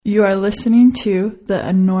You are listening to the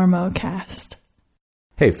Enormocast.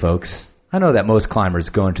 Hey folks, I know that most climbers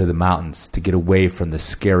go into the mountains to get away from the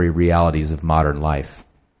scary realities of modern life.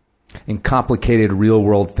 And complicated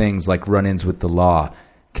real-world things like run-ins with the law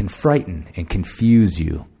can frighten and confuse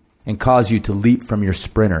you and cause you to leap from your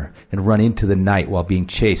sprinter and run into the night while being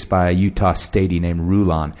chased by a Utah statey named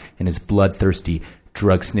Rulon and his bloodthirsty,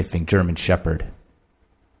 drug-sniffing German Shepherd.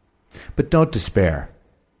 But don't despair.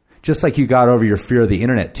 Just like you got over your fear of the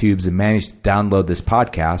internet tubes and managed to download this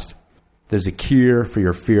podcast, there's a cure for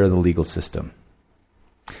your fear of the legal system.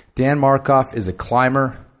 Dan Markoff is a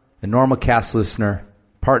climber, a Enormocast listener,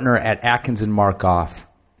 partner at Atkins & Markoff,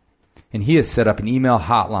 and he has set up an email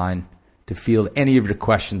hotline to field any of your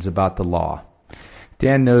questions about the law.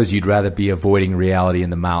 Dan knows you'd rather be avoiding reality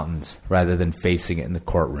in the mountains rather than facing it in the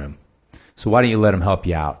courtroom. So why don't you let him help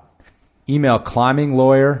you out? Email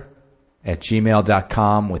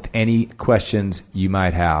climbinglawyer@gmail.com with any questions you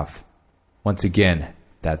might have. Once again,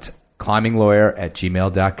 that's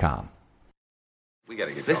climbinglawyer@gmail.com. We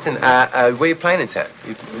gotta get Listen, where you playing in town?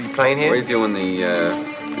 You playing here? We're doing the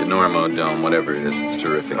Normo Dome, whatever it is. It's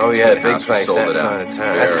terrific. Oh, It's yeah, a big house. We place sold that it out. side of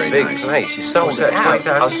town. That's a Very big nice. place. You sold it out.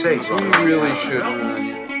 20,000 I'll see. seats. We really should.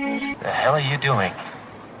 The hell are you doing?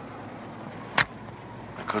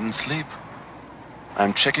 I couldn't sleep.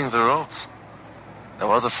 I'm checking the ropes. There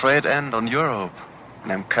was a frayed end on your rope,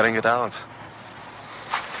 and I'm cutting it out.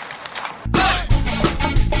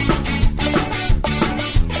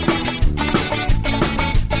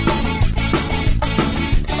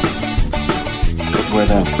 Good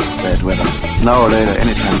weather, bad weather. Now or later,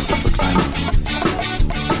 anytime good for climbing.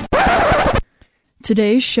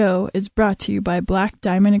 Today's show is brought to you by Black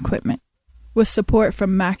Diamond Equipment, with support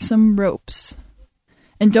from Maxim Ropes.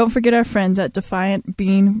 And don't forget our friends at Defiant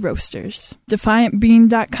Bean Roasters.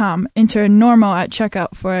 DefiantBean.com. Enter Normo at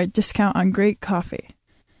checkout for a discount on great coffee.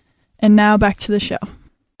 And now back to the show.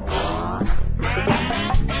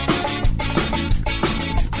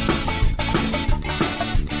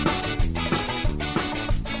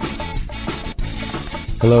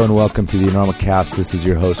 Hello and welcome to the Enormocast. This is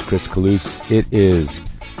your host, Chris Kalous. It is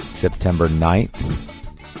September 9th,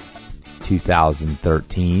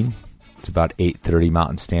 2013. It's about 8:30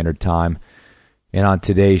 Mountain Standard Time. And on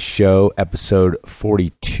today's show, episode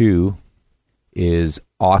 42, is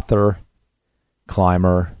author,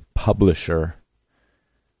 climber, publisher,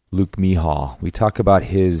 Luke Mehall. We talk about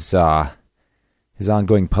his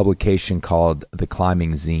ongoing publication called The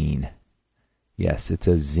Climbing Zine. Yes, it's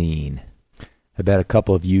a zine. I bet a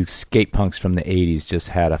couple of you skate punks from the 80s just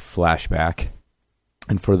had a flashback.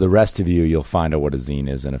 And for the rest of you, you'll find out what a zine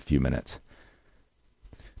is in a few minutes.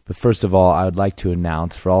 But first of all, I would like to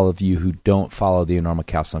announce for all of you who don't follow the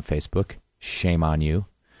Enormocast on Facebook, shame on you.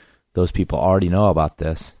 Those people already know about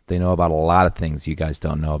this. They know about a lot of things you guys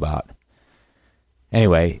don't know about.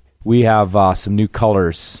 Anyway, we have some new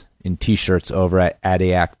colors in t-shirts over at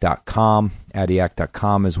adiac.com.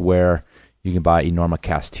 Adiac.com is where you can buy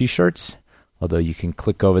Enormocast t-shirts, although you can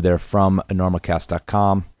click over there from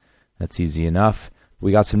enormocast.com. That's easy enough.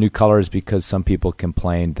 We got some new colors because some people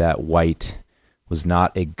complained that white was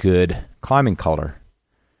not a good climbing color.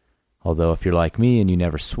 Although if you're like me and you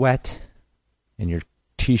never sweat, and your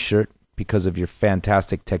t-shirt, because of your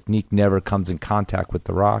fantastic technique, never comes in contact with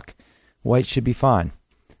the rock, white should be fine.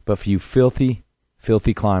 But for you filthy,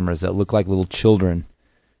 filthy climbers that look like little children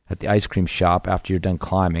at the ice cream shop after you're done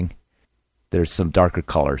climbing, there's some darker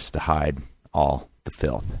colors to hide all the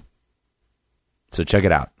filth. So check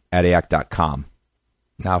it out, adiac.com.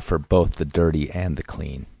 Now for both the dirty and the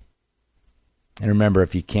clean. And remember,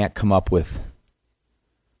 if you can't come up with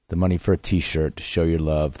the money for a t-shirt to show your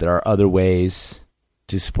love, there are other ways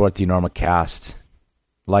to support the Enormocast.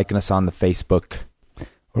 Liking us on the Facebook,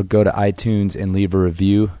 or go to iTunes and leave a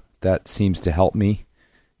review. That seems to help me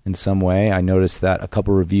in some way. I noticed that a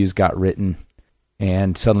couple reviews got written,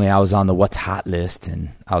 and suddenly I was on the What's Hot list in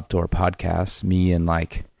outdoor podcasts, me and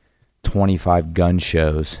like 25 gun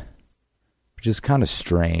shows, which is kind of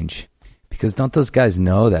strange. Because don't those guys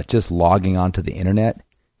know that just logging onto the internet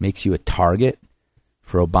makes you a target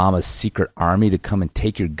for Obama's secret army to come and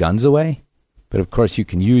take your guns away? But of course you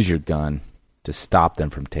can use your gun to stop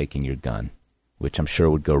them from taking your gun, which I'm sure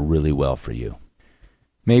would go really well for you.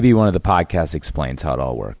 Maybe one of the podcasts explains how it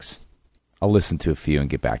all works. I'll listen to a few and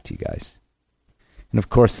get back to you guys. And of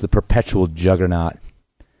course the perpetual juggernaut,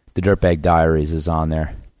 the Dirtbag Diaries, is on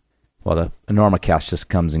there, while the Enormocast just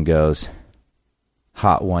comes and goes.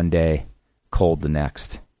 Hot one day, cold the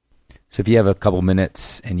next. So if you have a couple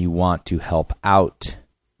minutes and you want to help out,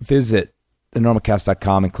 visit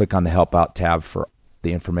enormocast.com and click on the Help Out tab for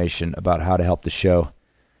the information about how to help the show.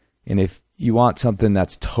 And if you want something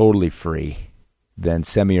that's totally free, then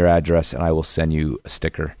send me your address and I will send you a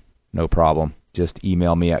sticker. No problem. Just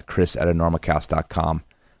email me at chris@enormocast.com.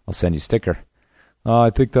 I'll send you a sticker. I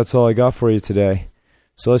think that's all I got for you today.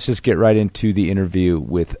 So let's just get right into the interview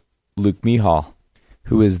with Luke Mehall,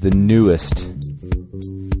 who is the newest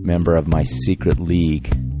member of my secret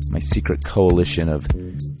league, my secret coalition of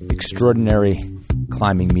extraordinary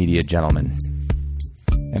climbing media gentlemen,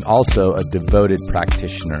 and also a devoted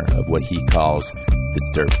practitioner of what he calls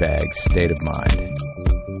the Dirtbag state of mind.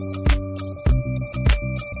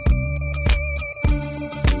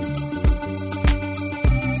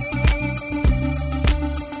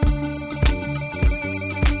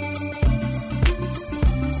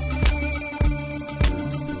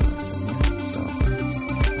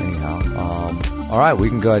 All right, we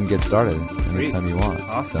can go ahead and get started. Sweet. Anytime you want.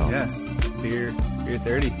 Awesome. So. Yeah, it's beer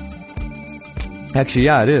 30. Actually,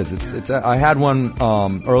 yeah, it is. It's. I had one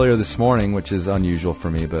earlier this morning, which is unusual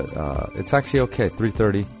for me, but it's actually okay.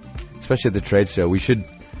 3:30, especially at the trade show. We should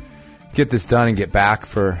get this done and get back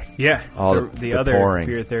for all the other pouring.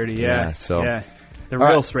 beer 30. Yeah. The All real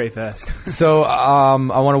right. Spray Fest. So I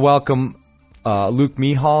want to welcome Luke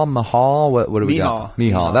Mehall. What do we got?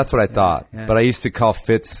 Mehall. That's what I thought, Yeah. but I used to call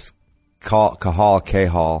Fitz Cahall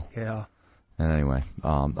K-Hall. Yeah. And anyway,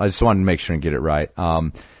 I just wanted to make sure and get it right.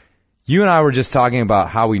 You and I were just talking about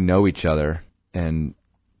how we know each other, and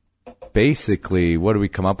basically, what did we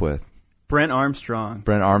come up with? Brent Armstrong,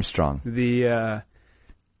 the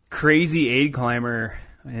crazy aid climber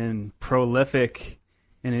and prolific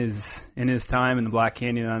in his time in the Black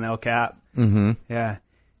Canyon on El Cap. Mm-hmm. Yeah,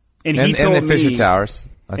 and he told the Fisher me Towers.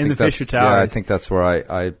 Fisher Towers. Yeah, I think that's where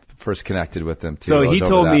I first connected with them too. So he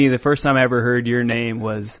told me the first time I ever heard your name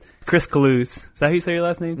was Chris Calouse. Is that how you say your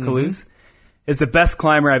last name? Mm-hmm. Calouse? Is the best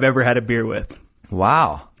climber I've ever had a beer with.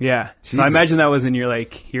 Wow. Yeah. Jesus. So I imagine that was in your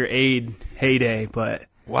aid heyday, but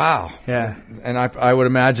wow. Yeah. And I would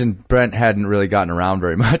imagine Brent hadn't really gotten around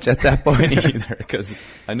very much at that point either, because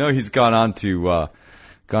I know he's gone on to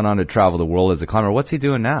travel the world as a climber. What's he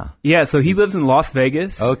doing now? Yeah, so he lives in Las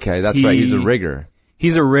Vegas. Okay, that's right. He's a rigger.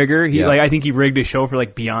 He's a rigger. Yeah. I think he rigged a show for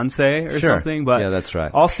Beyonce or something. But yeah, that's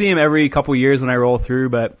right. I'll see him every couple years when I roll through,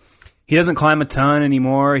 but he doesn't climb a ton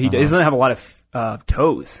anymore. He doesn't have a lot of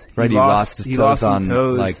toes. Right, he lost his toes on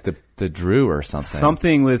toes. the Drew or something.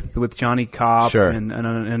 Something with Johnny Kopp Sure. and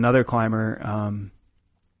another climber.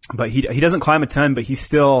 But he doesn't climb a ton, but he's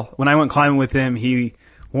still, when I went climbing with him, he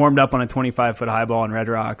warmed up on a 25-foot high ball in Red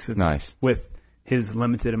Rocks. Nice. With his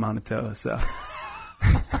limited amount of toes, so...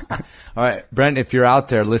 All right, Brent, if you're out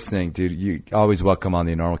there listening, dude, you always welcome on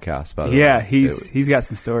the Enormocast, by the way. Yeah, he's got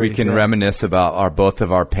some stories. We can reminisce about both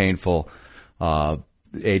of our painful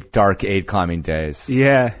dark aid climbing days.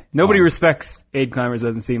 Yeah, nobody respects aid climbers.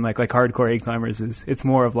 Doesn't seem like hardcore aid climbers is. It's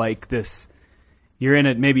more of this. You're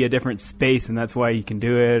in maybe a different space, and that's why you can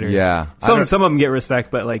do it. Or yeah, some of them get respect,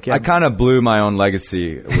 but I kind of blew my own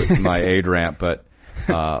legacy with my aid ramp, but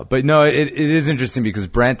no, it is interesting because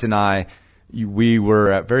Brent and I. We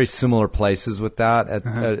were at very similar places with that at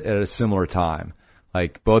a similar time.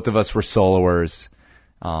 Both of us were soloers.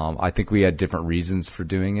 I think we had different reasons for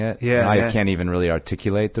doing it. Yeah, and I can't even really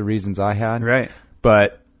articulate the reasons I had. Right.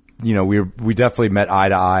 But we definitely met eye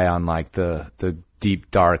to eye on the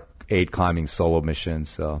deep dark aid climbing solo mission.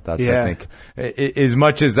 So that's I think as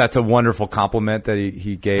much as that's a wonderful compliment that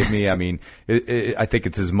he gave me. I mean, I think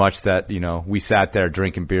it's as much that we sat there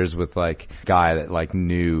drinking beers with a guy that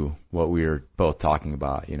knew what we were both talking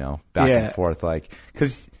about. Back and forth,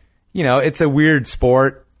 because it's a weird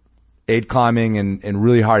sport. Aid climbing and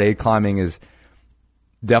really hard aid climbing is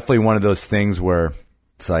definitely one of those things where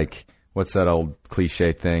it's what's that old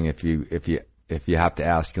cliche thing? If you have to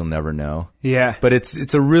ask, you'll never know. Yeah. But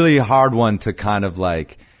it's a really hard one to kind of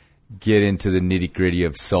get into the nitty gritty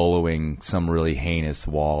of soloing some really heinous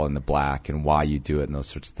wall in the black and why you do it and those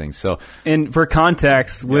sorts of things. So, and for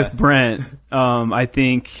context with Brent, I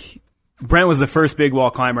think Brent was the first big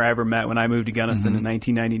wall climber I ever met when I moved to Gunnison in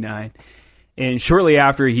 1999. And shortly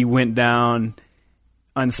after he went down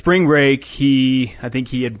on spring break, I think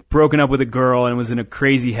he had broken up with a girl and was in a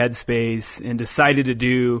crazy headspace and decided to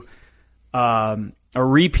do a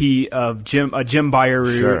repeat of a Jim Beyer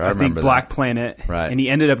route, Sure, I think Black that. Planet. Right. And he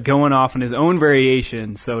ended up going off on his own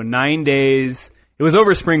variation. So 9 days. It was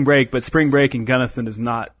over spring break, but spring break in Gunnison is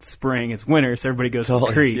not spring. It's winter, so everybody goes to the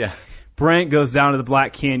creek. Yeah. Brent goes down to the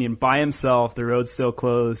Black Canyon by himself. The road's still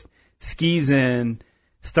closed. Skis in.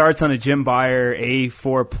 Starts on a Jim Beyer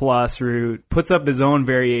A4 Plus route. Puts up his own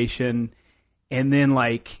variation. And then,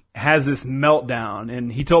 has this meltdown.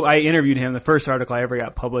 And I interviewed him. The first article I ever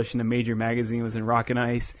got published in a major magazine was in Rock and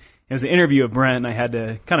Ice. it was an interview of Brent, and I had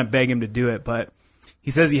to kind of beg him to do it. But he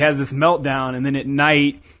says he has this meltdown, and then at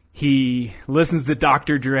night he listens to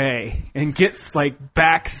Dr. Dre and gets like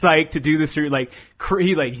back psyched to do this.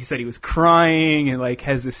 He said he was crying and like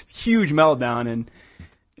has this huge meltdown, and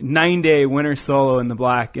 9-day winter solo in the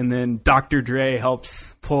black, and then Dr. Dre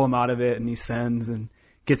helps pull him out of it, and he sends and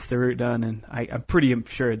gets the route done, and I'm pretty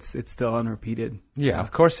sure it's still unrepeated. Yeah,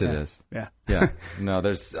 of course it is. Yeah. No,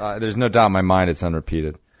 there's no doubt in my mind it's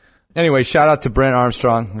unrepeated. Anyway, shout out to Brent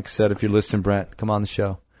Armstrong. Like I said, if you're listening, Brent, come on the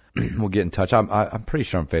show. We'll get in touch. I'm pretty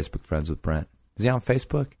sure I'm Facebook friends with Brent. Is he on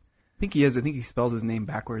Facebook? I think he is. I think he spells his name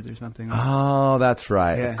backwards or something. Oh, that's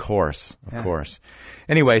right. Yeah. Of course.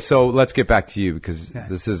 Anyway, so let's get back to you, because Yeah.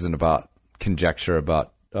 this isn't about conjecture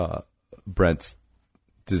about Brent's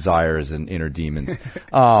desires and inner demons.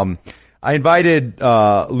 I invited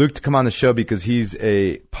Luke to come on the show because he's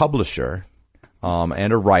a publisher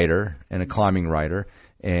and a writer and a climbing writer.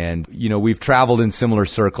 And, you know, we've traveled in similar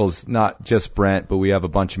circles, not just Brent, but we have a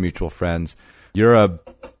bunch of mutual friends.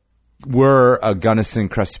 We're a Gunnison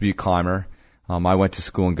Crested Butte climber. I went to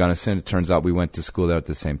school in Gunnison. It turns out we went to school there at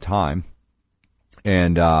the same time.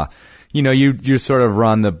 And, you know, you sort of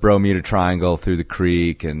run the Brometer Triangle through the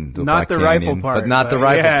creek and the Not Black the Canyon, rifle part. but not the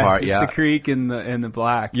rifle part. It's Yeah, the creek and the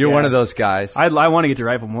black. You're one of those guys. I want to get to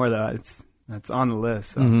rifle more though. That's on the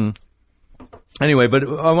list. So. Anyway, but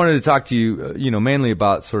I wanted to talk to you, you know, mainly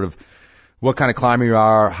about sort of what kind of climber you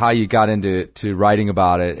are, how you got into writing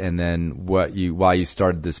about it, and then why you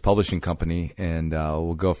started this publishing company, and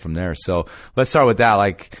we'll go from there. So let's start with that.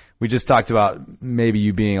 Like we just talked about, maybe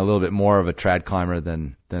you being a little bit more of a trad climber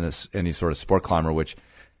than any sort of sport climber, which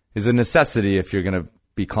is a necessity if you're going to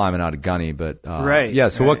be climbing out of gunny. But Right. yeah.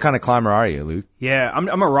 So what kind of climber are you, Luke? Yeah,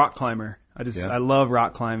 I'm a rock climber. I love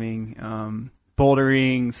rock climbing,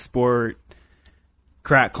 bouldering, sport,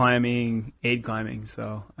 crack climbing, aid climbing.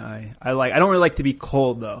 So I don't really like to be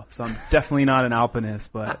cold though. So I'm definitely not an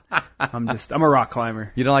alpinist, but I'm a rock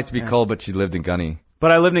climber. You don't like to be cold, but you lived in gunny.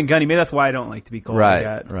 But I lived in Gunny. Maybe that's why I don't like to be cold.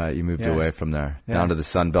 Right. You moved away from there, down to the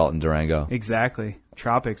Sun Belt in Durango. Exactly.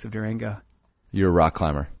 Tropics of Durango. You're a rock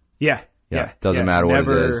climber. Yeah. Doesn't matter what it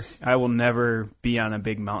is. I will never be on a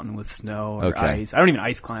big mountain with snow or ice. I don't even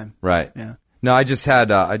ice climb. Right. Yeah. No, I just had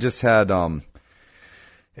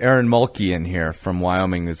Aaron Mulkey in here from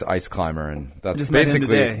Wyoming, who's ice climber, and that's just met him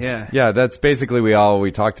basically today, yeah. That's basically all we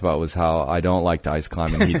talked about was how I don't like to ice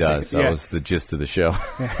climb and he does. That was the gist of the show.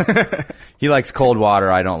 He likes cold water.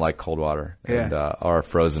 I don't like cold water, and or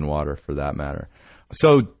frozen water for that matter.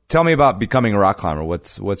 So tell me about becoming a rock climber.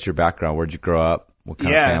 What's your background? Where'd you grow up? What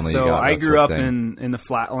kind of family you got? So I that grew sort of up thing? in the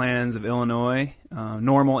flatlands of Illinois,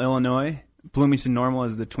 Normal, Illinois. Bloomington, Normal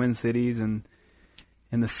is the Twin Cities, and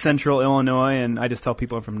in the central Illinois, and I just tell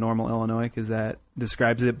people I'm from Normal, Illinois, because that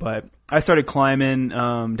describes it. But I started climbing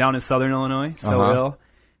down in southern Illinois,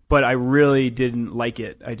 but I really didn't like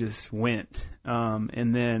it. I just went,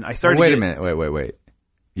 and then I started. Wait a minute. Wait.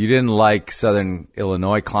 You didn't like southern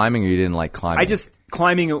Illinois climbing, or you didn't like climbing?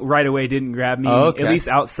 Climbing right away didn't grab me, at least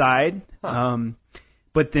outside.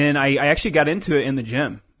 But then I actually got into it in the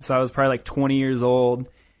gym. So I was probably like 20 years old,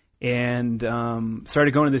 and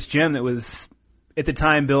started going to this gym that was, at the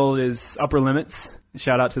time, billed as Upper Limits.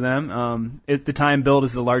 Shout out to them. At the time, billed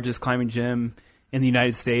as the largest climbing gym in the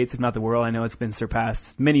United States, if not the world. I know it's been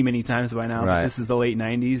surpassed many, many times by now. Right. But this is the late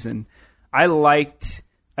 90s, and I liked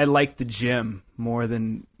the gym more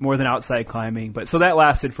than outside climbing. But so that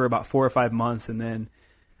lasted for about 4 or 5 months, and then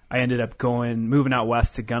I ended up moving out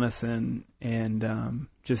west to Gunnison, and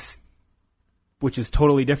which is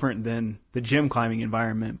totally different than the gym climbing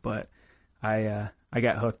environment. But I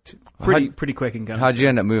got hooked pretty quick in Gunnison. How'd you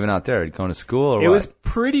end up moving out there? Going to school, or It what? was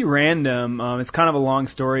pretty random. It's kind of a long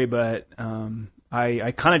story, but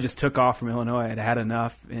I kind of just took off from Illinois. I'd had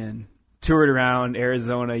enough and toured around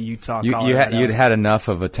Arizona, Utah, Colorado. You'd had enough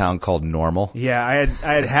of a town called Normal. Yeah,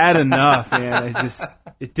 I had enough, man.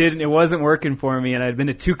 It wasn't working for me, and I'd been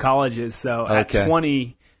to 2 colleges. So at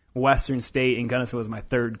 20, Western State and Gunnison was my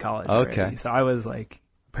 3rd college. Okay. Already. So I was like,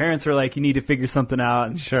 parents were like, you need to figure something out.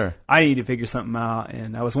 And sure. I need to figure something out.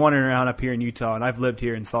 And I was wandering around up here in Utah, and I've lived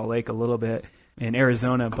here in Salt Lake a little bit, in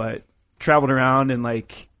Arizona, but traveled around and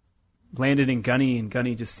like landed in Gunny, and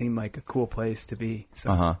Gunny just seemed like a cool place to be.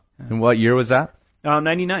 So, And what year was that?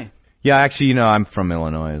 99. Yeah, actually, I'm from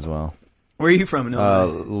Illinois as well. Where are you from in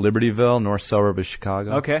Illinois? Libertyville, north suburb of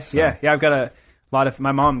Chicago. Okay, So, yeah. I've got a lot of.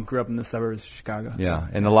 My mom grew up in the suburbs of Chicago. Yeah,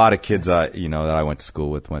 and a lot of kids, that I went to school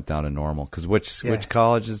with went down to Normal. Because which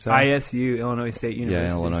college is that? ISU, Illinois State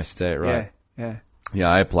University. Yeah, Illinois State, right? Yeah. Yeah,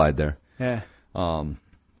 I applied there. Yeah.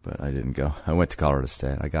 But I didn't go. I went to Colorado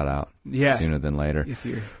State. I got out Yeah. sooner than later. If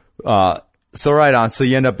you're So right on. So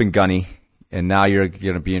you end up in Gunny, and now you're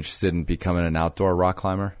going to be interested in becoming an outdoor rock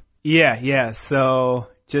climber? Yeah. So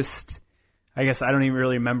just, I guess I don't even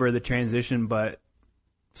really remember the transition, but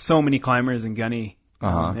so many climbers in Gunny,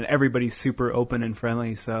 and everybody's super open and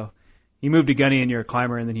friendly. So you move to Gunny and you're a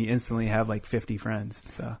climber, and then you instantly have like 50 friends.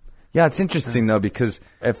 So yeah, it's interesting though, because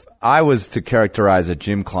if I was to characterize a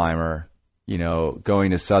gym climber,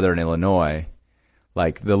 going to Southern Illinois,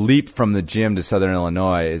 like the leap from the gym to Southern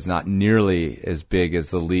Illinois is not nearly as big as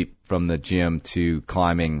the leap from the gym to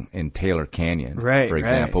climbing in Taylor Canyon, for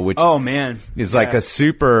example, which is like a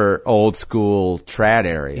super old school trad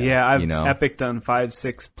area. Yeah, I've epic done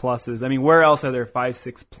 5-6 pluses. I mean, where else are there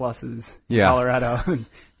 5-6 pluses in Colorado?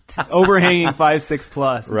 Overhanging 5-6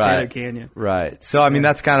 plus in Taylor Canyon. Right. So, I mean,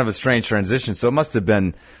 that's kind of a strange transition. So it must have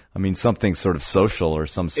been, something sort of social or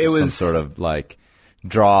some sort of like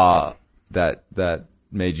draw that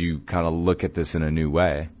made you kind of look at this in a new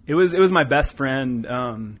way. It was my best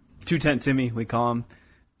friend, Two Tent Timmy, we call him,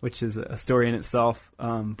 which is a story in itself.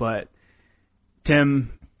 But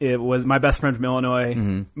Tim, it was my best friend from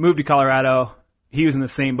Illinois, moved to Colorado. He was in the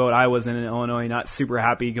same boat I was in Illinois, not super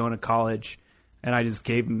happy going to college. And I just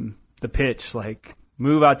gave him the pitch, like,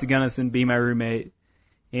 move out to Gunnison, be my roommate.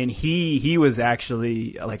 And he was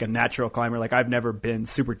actually like a natural climber. Like, I've never been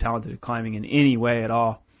super talented at climbing in any way at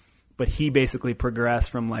all. But he basically progressed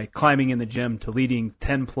from like climbing in the gym to leading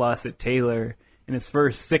 10 plus at Taylor in his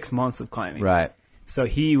first 6 months of climbing. Right. So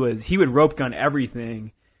he would rope gun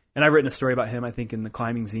everything. And I've written a story about him, I think, in the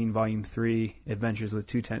Climbing Zine Volume 3, Adventures with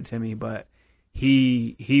Two Tent Timmy. But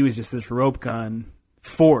he was just this rope gun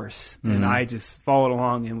force. And I just followed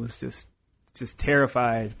along and was just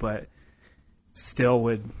terrified, but still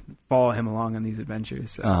would follow him along on these adventures.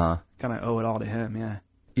 So kind of owe it all to him, yeah.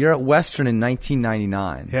 You're at Western in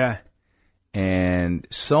 1999. Yeah. And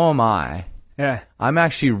so am I. Yeah. I'm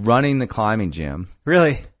actually running the climbing gym.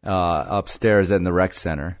 Really? Upstairs in the rec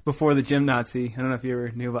center. Before the gym Nazi. I don't know if you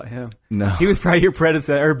ever knew about him. No. He was probably your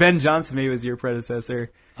predecessor. Or Ben Johnson maybe was your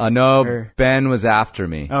predecessor. No, Ben was after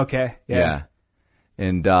me. Okay. Yeah.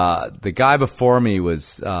 And the guy before me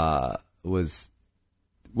was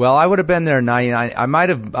well, I would have been there in 99.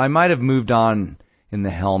 I might have moved on in the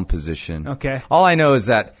helm position. Okay. All I know is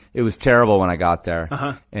that it was terrible when I got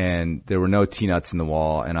there, and there were no T-nuts in the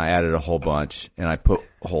wall, and I added a whole bunch, and I put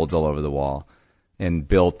holes all over the wall, and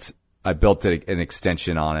I built an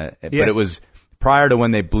extension on it, but it was prior to when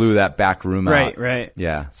they blew that back room out. Right.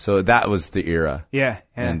 Yeah, so that was the era. Yeah.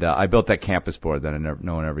 And I built that campus board that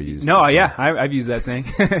no one ever used. No, yeah, I've used that thing.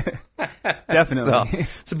 Definitely.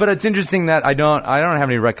 So, but it's interesting that I don't have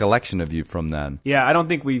any recollection of you from then. Yeah, I don't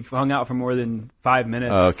think we've hung out for more than 5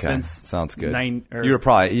 minutes. Okay, since sounds good. You were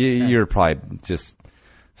probably just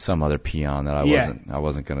some other peon that I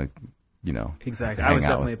wasn't gonna, Exactly. I was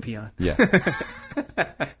definitely a peon. Yeah.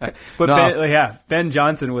 But Ben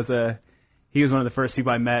Johnson was he was one of the first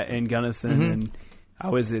people I met in Gunnison, and I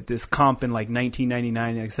was at this comp in like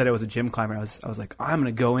 1999. Like I said, I was a gym climber. I was like, I'm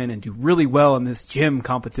going to go in and do really well in this gym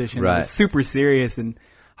competition. Right. I was super serious and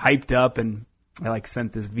hyped up, and I like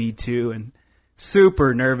sent this V2 and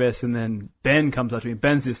super nervous. And then Ben comes up to me.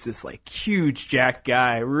 Ben's just this like huge jacked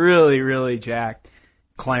guy, really, really jacked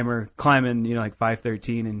climber, climbing, like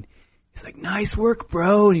 513, and he's like, nice work,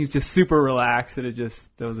 bro. And he's just super relaxed. And that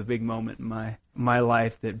was a big moment in my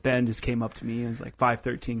life that Ben just came up to me and was like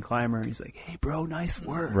 513 climber. And he's like, hey, bro, nice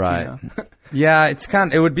work. Right. Yeah,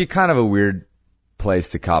 it would be kind of a weird place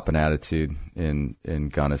to cop an attitude in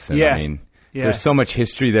Gunnison. Yeah. I mean, there's so much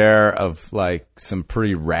history there of like some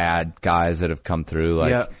pretty rad guys that have come through.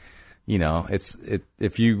 Like,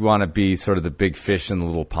 if you want to be sort of the big fish in the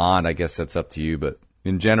little pond, I guess that's up to you. But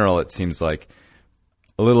in general, it seems like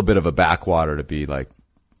a little bit of a backwater to be like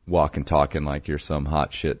walking, talking like you're some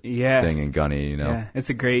hot shit thing in Gunny, Yeah, it's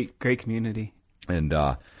a great to And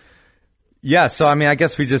so I mean, I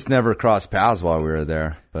guess we just never crossed paths while we were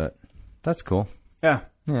there, but that's cool. Yeah.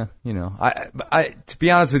 Yeah, I to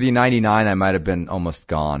be honest with you, 99, I might have been almost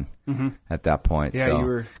gone at that point. Yeah, so, you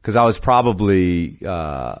were, because I was probably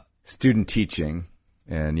student teaching,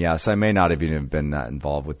 and so I may not have even been that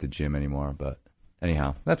involved with the gym anymore, but.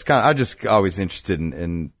 Anyhow, that's I'm just always interested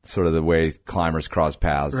in sort of the way climbers cross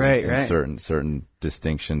paths and certain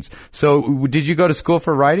distinctions. So, did you go to school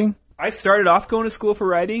for writing? I started off going to school for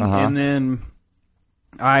writing, and then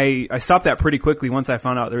I stopped that pretty quickly once I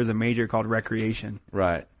found out there was a major called recreation.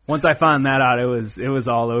 Right. Once I found that out, it was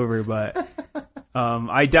all over. But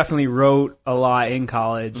I definitely wrote a lot in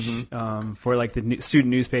college for like the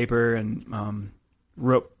student newspaper, and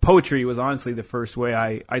wrote poetry was honestly the first way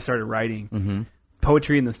I started writing.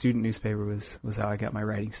 Poetry in the student newspaper was how I got my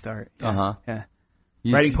writing start. Yeah.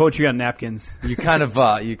 Writing poetry on napkins. You kind of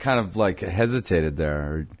like hesitated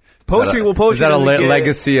there. Poetry Is that a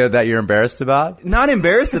legacy that you're embarrassed about? Not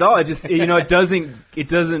embarrassed at all. It just, it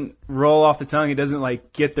doesn't roll off the tongue. It doesn't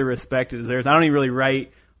like get the respect it deserves. I don't even really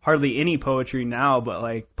write hardly any poetry now, but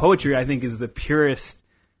like poetry I think is the purest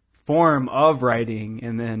form of writing.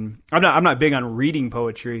 And then I'm not big on reading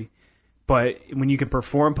poetry, but when you can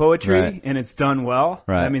perform poetry and it's done well,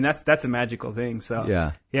 I mean that's a magical thing.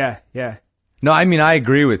 So yeah. No, I mean I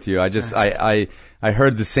agree with you. I just I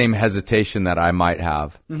heard the same hesitation that I might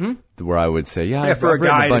have, where I would say, for a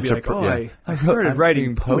guy to be like, I started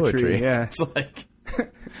writing poetry. Yeah, it's like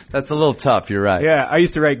that's a little tough. You're right. Yeah, I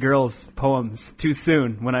used to write girls' poems too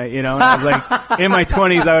soon when I was like in my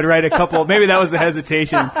 20s. I would write a couple. Maybe that was the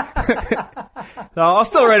hesitation. So I'll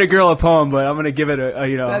still write a girl a poem, but I'm going to give it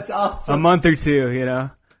that's awesome. a month or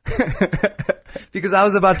two. Because I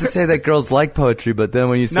was about to say that girls like poetry, but then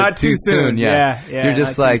when you said not too soon, you're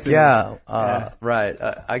just like, right.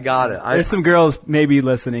 I got it. There's some girls maybe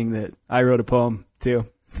listening that I wrote a poem too.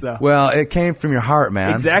 So well, it came from your heart,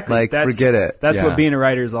 man. Exactly. Like, forget it. That's what being a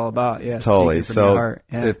writer is all about. Yeah, totally. So your heart.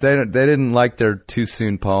 Yeah. If they didn't like their too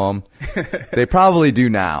soon poem, they probably do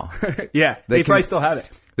now. Yeah, they probably still have it.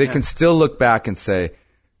 They can still look back and say,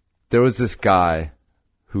 there was this guy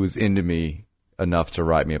who was into me enough to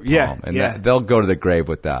write me a poem, and they'll go to the grave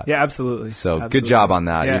with that. Yeah, absolutely. So good job on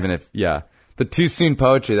that. Even if the too soon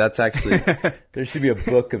poetry, that's actually there should be a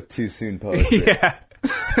book of too soon poetry. Yeah.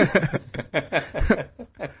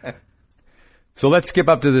 So let's skip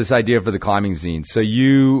up to this idea for the climbing zine. So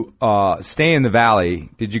you stay in the valley.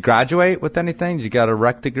 Did you graduate with anything? Did you got a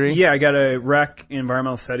rec degree? Yeah, I got a rec in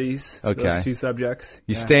environmental studies. Okay. Those two subjects.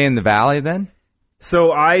 You stay in the valley then?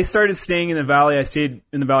 So I started staying in the valley. I stayed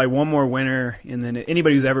in the valley one more winter, and then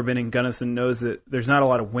anybody who's ever been in Gunnison knows that there's not a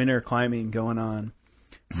lot of winter climbing going on.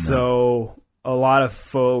 No. So a lot of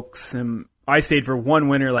folks, and I stayed for one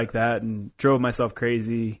winter like that and drove myself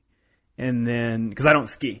crazy. And then, because I don't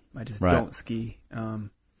ski, I just don't ski.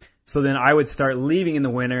 So then I would start leaving in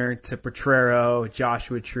the winter to Potrero,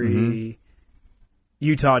 Joshua Tree,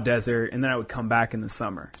 Utah Desert, and then I would come back in the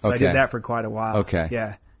summer. So I did that for quite a while. Okay.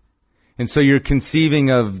 Yeah. And so you're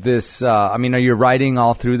conceiving of this, are you writing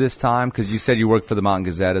all through this time? Because you said you worked for the Mountain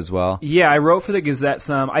Gazette as well. Yeah, I wrote for the Gazette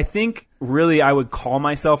some. I think really I would call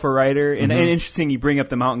myself a writer. And interesting you bring up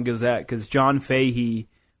the Mountain Gazette, because John Fahey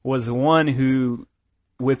was the one who,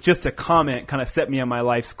 with just a comment, kind of set me on my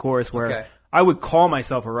life's course where I would call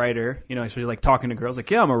myself a writer, especially like talking to girls,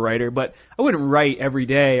 like, yeah, I'm a writer, but I wouldn't write every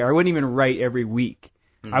day, or I wouldn't even write every week.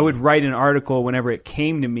 I would write an article whenever it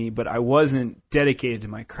came to me, but I wasn't dedicated to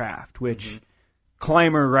my craft, which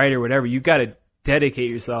climber, writer, whatever, you got to dedicate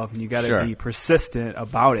yourself and you got to be persistent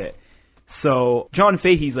about it. So John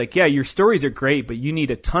Fahey's like, yeah, your stories are great, but you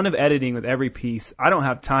need a ton of editing with every piece. I don't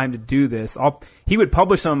have time to do this. He would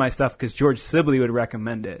publish some of my stuff because George Sibley would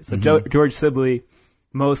recommend it. So George Sibley,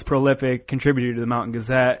 most prolific contributor to the Mountain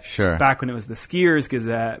Gazette. Sure. Back when it was the Skiers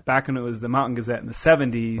Gazette, back when it was the Mountain Gazette in the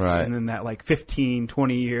 70s, and then that like 15,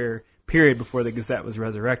 20-year period before the Gazette was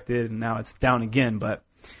resurrected, and now it's down again. But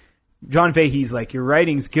John Fahey's like, your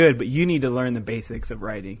writing's good, but you need to learn the basics of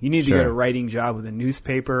writing. You need to get a writing job with a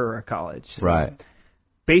newspaper or a college. So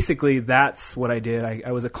basically, that's what I did.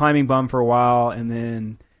 I was a climbing bum for a while, and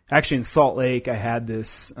then actually in Salt Lake, I had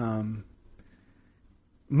this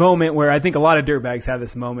moment where I think a lot of dirtbags have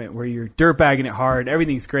this moment where you're dirtbagging it hard,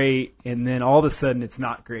 everything's great, and then all of a sudden it's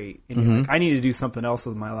not great. And you're like, I need to do something else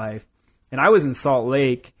with my life. And I was in Salt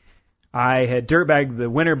Lake. I had dirtbagged the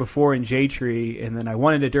winter before in J-Tree, and then I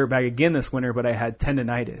wanted to dirtbag again this winter, but I had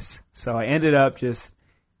tendonitis. So I ended up just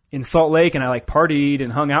in Salt Lake, and I like partied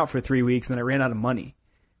and hung out for 3 weeks, and then I ran out of money.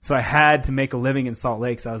 So I had to make a living in Salt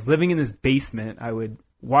Lake. So I was living in this basement. I would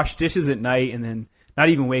wash dishes at night and then not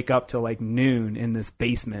even wake up till like noon in this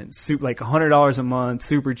basement. Like $100 a month,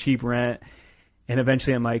 super cheap rent. And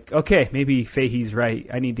eventually I'm like, okay, maybe Fahey's right.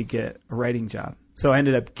 I need to get a writing job. So I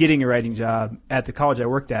ended up getting a writing job at the college I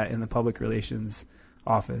worked at in the public relations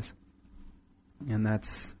office. And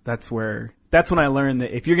that's when I learned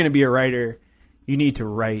that if you're going to be a writer, you need to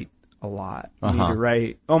write a lot. You need to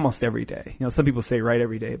write almost every day. Some people say write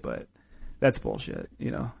every day, but that's bullshit.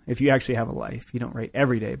 If you actually have a life, you don't write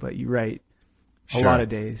every day, but you write a lot of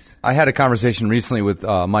days. I had a conversation recently with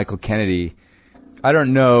Michael Kennedy. I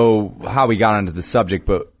don't know how we got onto the subject,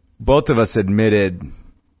 but both of us admitted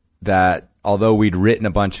that although we'd written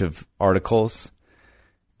a bunch of articles,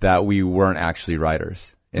 that we weren't actually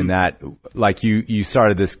writers. And that, like you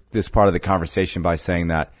started this part of the conversation by saying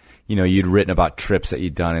that, you'd written about trips that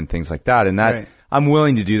you'd done and things like that. And that I'm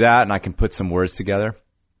willing to do that, and I can put some words together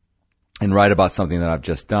and write about something that I've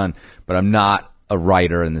just done, but I'm not a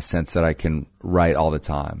writer in the sense that I can write all the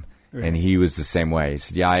time. Right. And he was the same way. He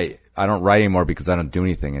said, yeah, I don't write anymore because I don't do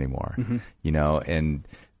anything anymore, you know, and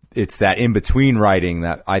it's that in between writing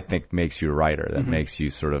that I think makes you a writer, that makes you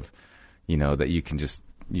sort of, you know, that you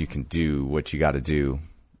can do what you got to do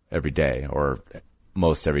every day, or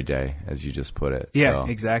most every day, as you just put it. Yeah,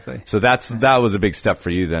 exactly. So that was a big step for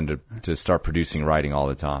you then to start producing writing all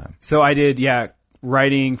the time. So I did,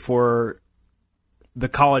 writing for the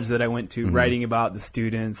college that I went to, writing about the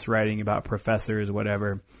students, writing about professors,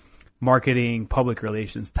 whatever, marketing, public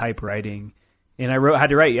relations, typewriting. And I had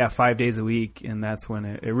to write 5 days a week, and that's when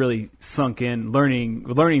it really sunk in,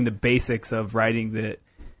 learning the basics of writing. That,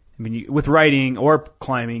 I mean, with writing or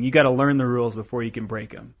climbing, you got to learn the rules before you can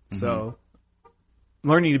break them. So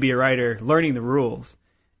learning to be a writer, learning the rules.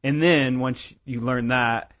 And then once you learn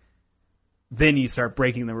that, then you start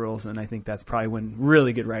breaking the rules, and I think that's probably when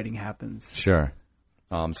really good writing happens. Sure.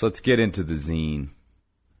 So let's get into the zine.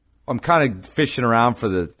 I'm kind of fishing around for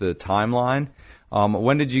the timeline.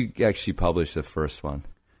 When did you actually publish the first one?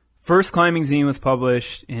 First climbing zine was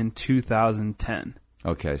published in 2010.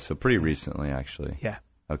 Okay, so pretty recently, actually. Yeah.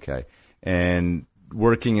 Okay. And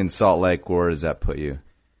working in Salt Lake, where does that put you?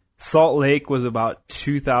 Salt Lake was about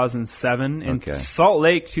 2007. And Salt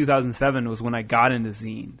Lake 2007 was when I got into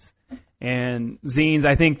zines. And zines,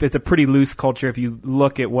 I think that's a pretty loose culture. If you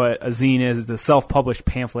look at what a zine is, it's a self-published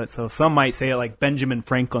pamphlet. So some might say it like Benjamin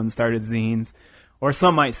Franklin started zines, or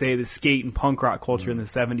some might say the skate and punk rock culture in the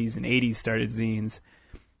 70s and 80s started zines.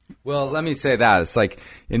 Well, let me say that. It's like,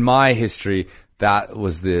 in my history, that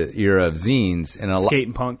was the era of zines. And skate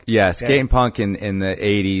and punk. Yeah, skate and punk in the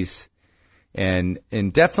 80s. And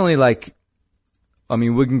definitely, like, I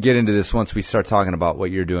mean, we can get into this once we start talking about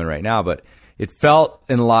what you're doing right now, but it felt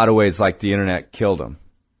in a lot of ways like the internet killed them.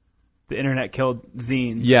 The internet killed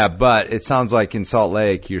zines. Yeah, but it sounds like in Salt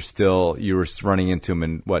Lake, you were running into them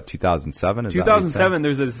in, 2007? 2007,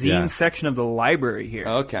 there's a zine section of the library here.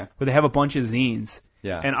 Oh, okay. Where they have a bunch of zines.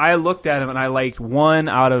 Yeah. And I looked at them, and I liked 1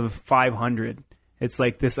 out of 500. It's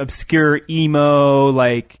like this obscure emo,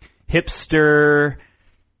 like hipster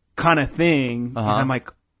kind of thing. And I'm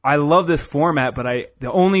like, I love this format, but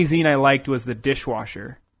the only zine I liked was the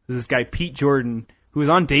dishwasher. There's this guy, Pete Jordan, who was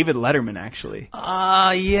on David Letterman, actually. Who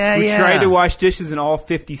tried to wash dishes in all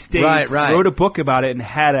 50 states. Right. Wrote a book about it and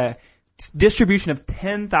had a distribution of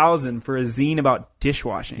 10,000 for a zine about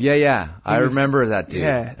dishwashing. Yeah. I remember that, dude.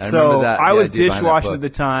 Yeah. I was dishwashing at the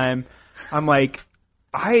time. I'm like,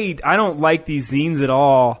 I don't like these zines at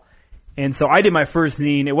all. And so I did my first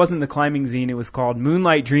zine. It wasn't the climbing zine. It was called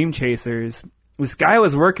Moonlight Dream Chasers. This guy I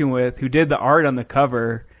was working with who did the art on the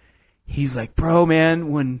cover, he's like, bro,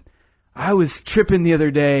 man, when I was tripping the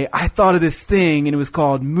other day, I thought of this thing, and it was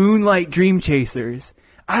called Moonlight Dream Chasers.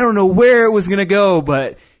 I don't know where it was going to go,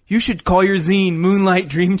 but you should call your zine Moonlight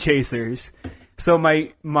Dream Chasers. So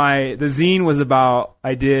the zine was about,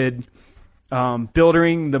 I did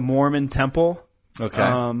building the Mormon temple. Okay.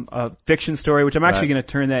 A fiction story, which I'm actually going to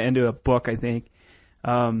turn that into a book, I think.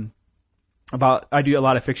 I do a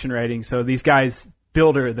lot of fiction writing. So these guys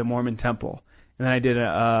builder the Mormon temple. And then I did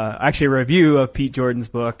actually a review of Pete Jordan's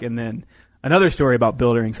book, and then another story about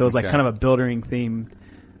buildering. So it was like kind of a buildering theme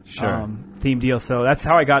deal. So that's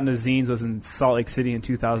how I got into zines, was in Salt Lake City in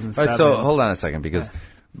 2007. Right, so hold on a second, because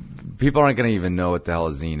people aren't going to even know what the hell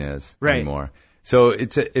a zine is anymore. So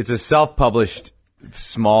it's a self-published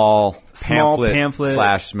small pamphlet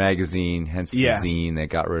 / magazine, hence the zine. They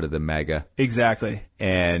got rid of the mega. Exactly.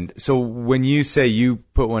 And so when you say you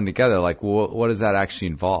put one together, like, what does that actually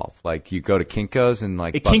involve? Like, you go to Kinko's and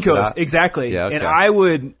like bust it out? Exactly. Yeah, okay. And I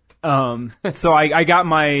would so I got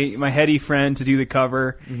my heady friend to do the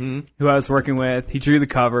cover, who I was working with. He drew the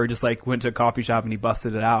cover, just like went to a coffee shop and he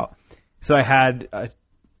busted it out. So I had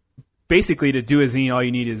basically, to do a zine, all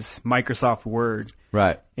you need is Microsoft Word,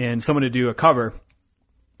 right, and someone to do a cover.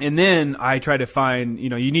 And then I tried to find,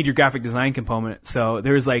 you need your graphic design component. So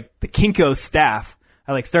there was like the Kinko staff.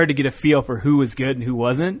 I like started to get a feel for who was good and who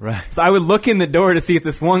wasn't. Right. So I would look in the door to see if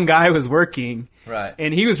this one guy was working. Right.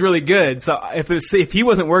 And he was really good. So if he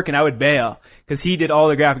wasn't working, I would bail, because he did all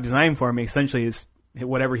the graphic design for me. Essentially, is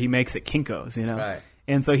whatever he makes at Kinko's, Right.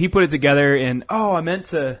 And so he put it together. And I meant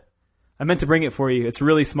to bring it for you. It's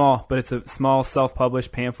really small, but it's a small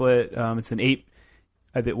self-published pamphlet. It's an 8.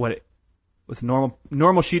 It's a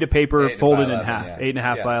normal sheet of paper folded in half,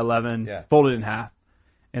 8.5 by 11, folded in half,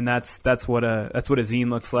 and that's what a zine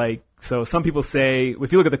looks like. So some people say,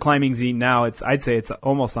 if you look at the climbing zine now, I'd say it's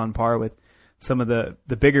almost on par with some of the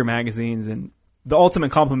bigger magazines. And the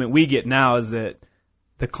ultimate compliment we get now is that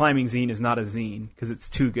the climbing zine is not a zine because it's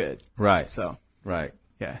too good. Right. So right.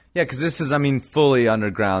 Yeah. Yeah, because this is, I mean, fully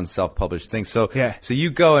underground, self-published thing. So, Yeah. so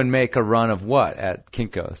you go and make a run of what at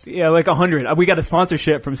Kinko's? Yeah, like 100. We got a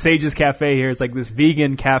sponsorship from Sage's Cafe here. It's like this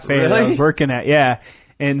vegan cafe that I Really? was working at. Yeah.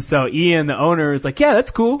 And so Ian, the owner, is like, yeah,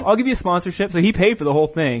 that's cool. I'll give you a sponsorship. So he paid for the whole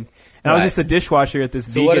thing. And I was Right. just a dishwasher at this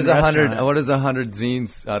So vegan what is restaurant. what is 100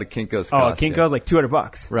 zines out of Kinko's Oh, cost? Kinko's like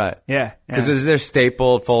 $200. Right. Yeah. Because they're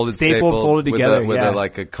stapled, folded, Folded together, with yeah.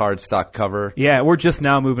 like a cardstock cover. Yeah, we're just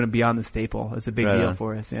now moving beyond the staple. It's a big Right deal on.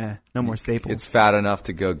 for us. Yeah. No more staples. It's fat enough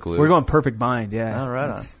to go glue. We're going perfect bind. Yeah. Oh, right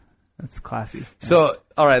on. That's classy. So,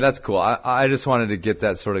 all right, that's cool. I just wanted to get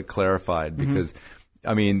that sort of clarified because,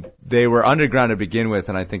 I mean, they were underground to begin with,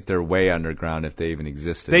 and I think they're way underground if they even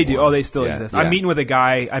existed. They do. more. Oh, they still Yeah, exist. yeah. I'm meeting with a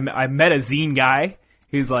guy. I met a zine guy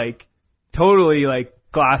who's like totally like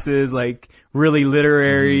glasses, like really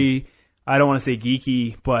literary. I don't want to say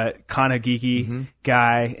geeky, but kind of geeky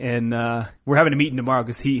guy. And we're having a meeting tomorrow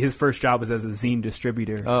because his first job was as a zine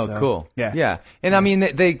distributor. Oh, so, cool. Yeah. Yeah. And I mean,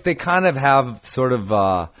 they kind of have sort of,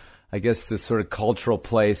 I guess, this sort of cultural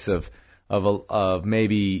place of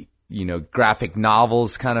maybe, you know, graphic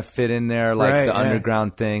novels kind of fit in there, like Right, the yeah.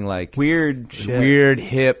 underground thing, like Weird shit. weird,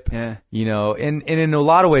 hip, Yeah. you know, and in a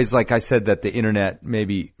lot of ways, like I said, that the internet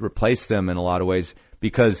maybe replaced them in a lot of ways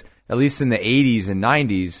because at least in the 80s and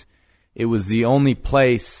 90s, it was the only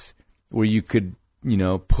place where you could, you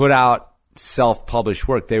know, put out self-published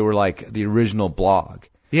work. They were like the original blog.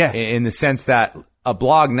 Yeah. In the sense that a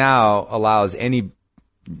blog now allows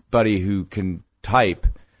anybody who can type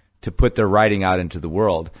to put their writing out into the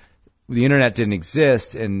world. The internet didn't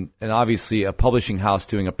exist, and obviously a publishing house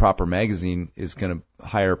doing a proper magazine is going to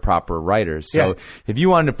hire proper writers. So Yeah. if you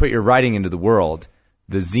wanted to put your writing into the world,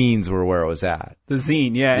 the zines were where it was at. The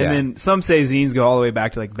zine, yeah. Yeah. And then some say zines go all the way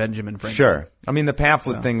back to like Benjamin Franklin. Sure. I mean, the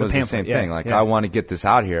pamphlet So, thing the was pamphlet, the same yeah, thing. Like, yeah. I want to get this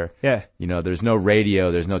out here. Yeah. You know, there's no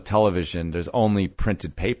radio, there's no television, there's only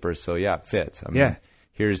printed paper. So, yeah, it fits. I mean, Yeah.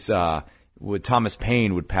 here's what Thomas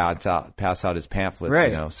Paine would pass out his pamphlets, Right.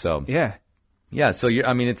 you know. So, Yeah. yeah, so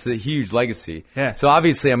I mean, it's a huge legacy. Yeah. So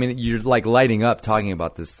obviously, I mean, you're like lighting up talking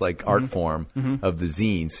about this like art form of the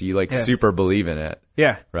zine. So you like Yeah. super believe in it,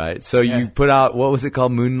 Yeah. right? So Yeah. you put out, what was it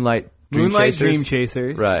called? Moonlight Dream Chasers? Dream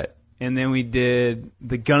Chasers. Right. And then we did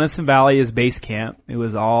the Gunnison Valley as base camp. It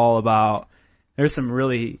was all about, there's some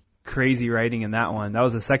really crazy writing in that one. That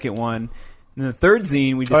was the second one. And the third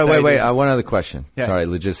zine, we Oh, decided. wait. One other question. Yeah. Sorry,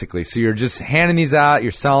 logistically. So you're just handing these out,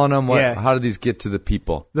 you're selling them. Yeah. How do these get to the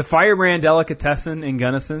people? The Firebrand Delicatessen in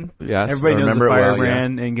Gunnison. Yes, Everybody I knows the remember it well,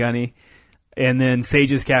 Firebrand in Gunny. And then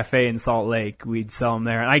Sage's Cafe in Salt Lake, we'd sell them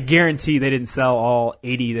there. And I guarantee they didn't sell all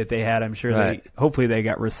 80 that they had. I'm sure Right. hopefully they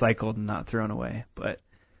got recycled and not thrown away. But,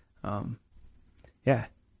 yeah.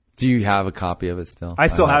 Do you have a copy of it still? I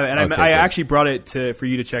still have it. And Okay, I good. actually brought it for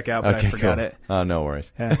you to check out, but Okay, I forgot cool. it. Oh, no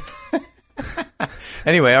worries. Yeah.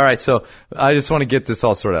 Anyway, all right. So I just want to get this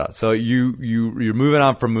all sorted out. So you're moving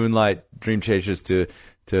on from Moonlight Dream Chasers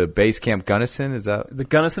to Base Camp Gunnison. Is that The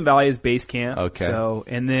Gunnison Valley is base camp. Okay. So,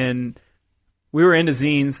 and then we were into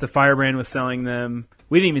zines. The Firebrand was selling them.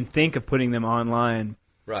 We didn't even think of putting them online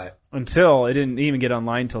right? until it didn't even get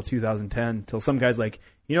online until 2010. Until some guy's like,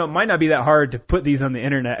 you know, it might not be that hard to put these on the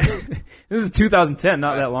internet. This is 2010,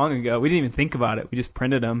 not that long ago. We didn't even think about it. We just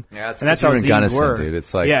printed them. Yeah, and that's how you're in zines Gunnison, were. dude.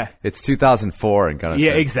 It's like yeah. it's 2004 in Gunnison.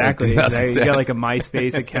 Yeah, exactly. Like exactly. You 2010. got like a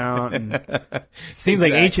MySpace account, and seems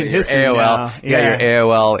like Exactly. ancient Your history AOL. now. Yeah, your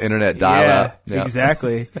AOL internet dial-up. Yeah,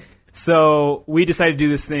 exactly. So we decided to do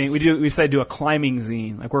this thing. We decided to do a climbing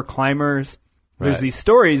zine. Like, we're climbers. There's Right. these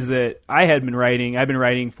stories that I had been writing. I've been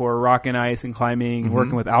writing for Rock and Ice and climbing,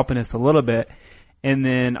 working with alpinists a little bit. And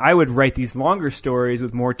then I would write these longer stories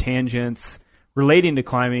with more tangents relating to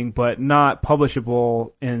climbing, but not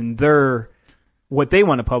publishable in what they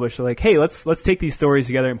want to publish. So like, hey, let's take these stories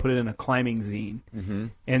together and put it in a climbing zine. Mm-hmm.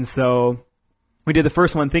 And so we did the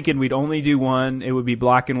first one thinking we'd only do one. It would be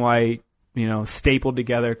black and white, you know, stapled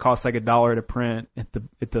together. It cost like $1 to print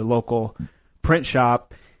at the local print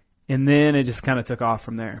shop. And then it just kind of took off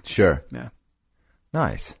from there. Sure. Yeah.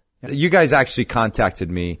 Nice. You guys actually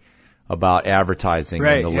contacted me about advertising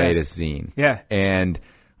Right, on the yeah. latest zine. Yeah. And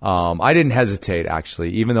I didn't hesitate,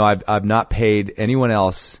 actually, even though I've not paid anyone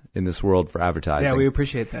else in this world for advertising. Yeah, we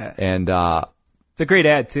appreciate that. And It's a great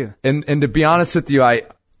ad too. and to be honest with you, I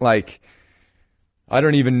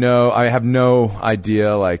don't even know. I have no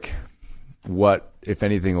idea like what, if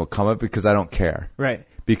anything, will come of it because I don't care. Right.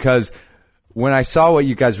 Because when I saw what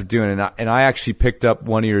you guys were doing, and I actually picked up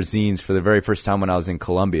one of your zines for the very first time when I was in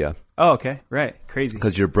Colombia. Oh, okay. Right. Crazy.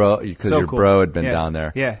 Because your bro had been Yeah. down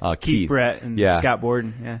there. Yeah. Keith Brett and Yeah. Scott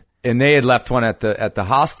Borden. Yeah. And they had left one at the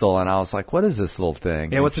hostel, and I was like, "What is this little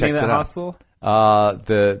thing?" Yeah. And What's the name of checked that it out. hostel?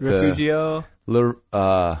 The Refugio.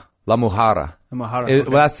 La Mojara. Okay.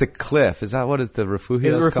 Well, that's the cliff. Is that what is the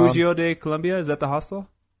Refugio? Is Refugio de Colombia? Is that the hostel?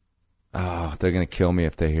 Oh, they're going to kill me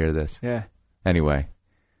if they hear this. Yeah. Anyway.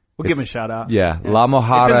 We'll give him a shout out. Yeah. La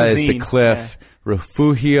Mojara is the cliff. Yeah.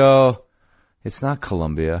 Refugio. It's not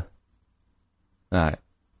Colombia. All right.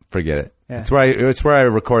 Forget it. Yeah. It's where I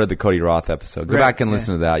recorded the Cody Roth episode. Go back and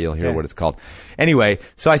listen to that. You'll hear what it's called. Anyway,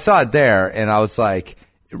 so I saw it there, and I was like,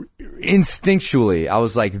 instinctually, I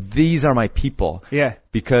was like, these are my people. Yeah.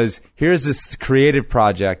 Because here's this creative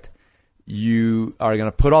project. You are going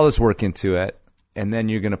to put all this work into it, and then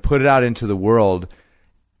you're going to put it out into the world.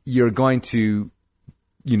 You're going to,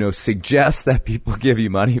 suggest that people give you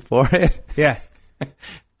money for it. Yeah.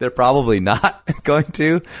 They're probably not going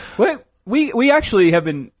to. What? We actually have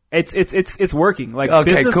been. It's working. Like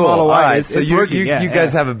okay, business cool. model wise, all right. it's so working. You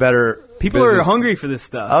guys have a better. People business. are hungry for this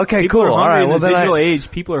stuff. Okay, people cool. Are hungry all right. in Well, the then digital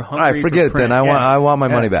age, people are hungry. All right, forget for it then. I want my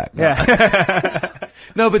money back. No. Yeah.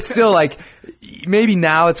 No, but still, like maybe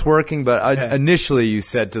now it's working. But initially, you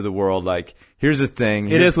said to the world, like, here's the thing.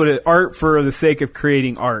 It is what it art for the sake of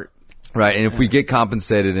creating art. Right, and if we get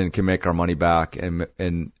compensated and can make our money back, and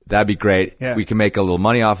that'd be great. Yeah. If we can make a little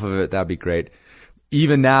money off of it, that'd be great.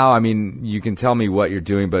 Even now, I mean, you can tell me what you're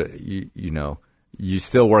doing, but you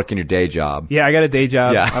still work in your day job. Yeah, I got a day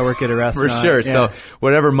job. Yeah. I work at a restaurant. For sure. Yeah. So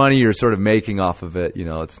whatever money you're sort of making off of it,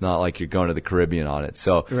 it's not like you're going to the Caribbean on it.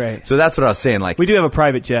 So right. So that's what I was saying. Like we do have a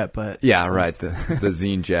private jet, but yeah, right, the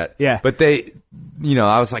Zine jet. Yeah. But they,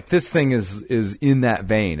 I was like, this thing is in that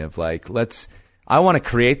vein of like, I want to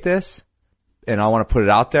create this, and I want to put it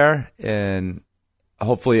out there, and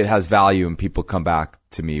hopefully it has value, and people come back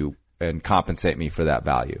to me and compensate me for that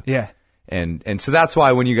value. Yeah. And so that's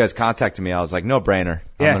why when you guys contacted me, I was like, no brainer.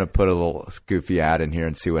 Yeah. I'm going to put a little goofy ad in here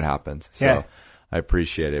and see what happens. So I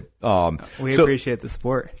appreciate it. We appreciate the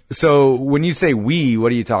support. So when you say we,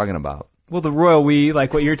 what are you talking about? Well, the royal we,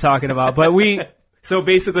 like what you're talking about, but so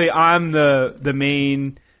basically I'm the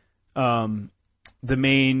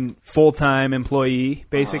main full-time employee,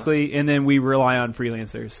 basically, and then we rely on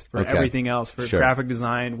freelancers for everything else, for graphic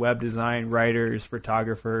design, web design, writers,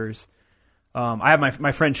 photographers. I have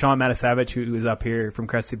my friend Sean Matasavich, who is up here from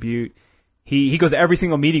Crested Butte. He goes to every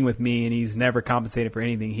single meeting with me, and he's never compensated for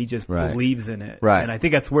anything. He just believes in it, right? And I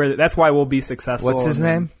think that's why we'll be successful. What's his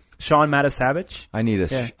name? Sean Matasavich. I need a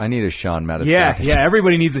Sean Matasavich. Yeah.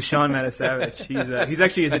 Everybody needs a Sean Matasavich. He's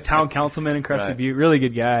actually a town councilman in Crested Butte. Really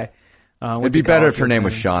good guy. It'd be better if her name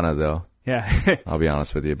was Shauna, though. Yeah. I'll be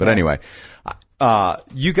honest with you. But anyway,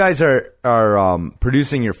 you guys are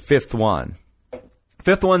producing your fifth one.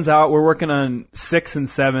 Fifth one's out. We're working on 6 and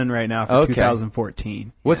 7 right now for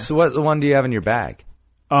 2014. What one do you have in your bag?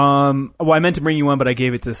 Well, I meant to bring you one, but I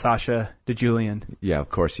gave it to Sasha DeJulian. Yeah, of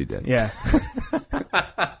course you did. Yeah.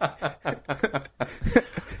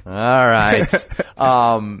 All right.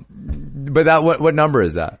 But what number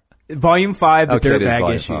is that? Volume 5, the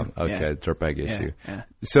Dirtbag issue. Okay, Dirtbag issue. Yeah.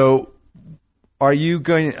 So, are you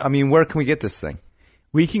going? I mean, where can we get this thing?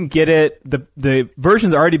 We can get it. The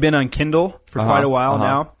version's already been on Kindle for quite a while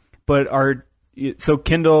now, but so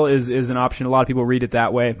Kindle is an option. A lot of people read it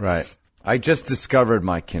that way. Right. I just discovered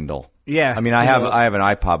my Kindle. Yeah. I mean, I have an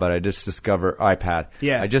iPod, but I just discovered iPad.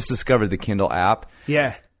 Yeah. I just discovered the Kindle app.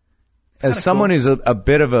 Yeah. As someone who's a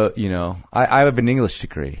bit of a, I have an English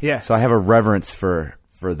degree. Yeah. So I have a reverence for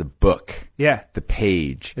the book. Yeah. The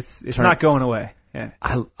page. It's not going away. Yeah.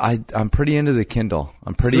 I'm pretty into the Kindle.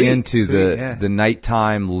 I'm pretty into the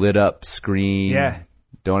nighttime lit up screen. Yeah.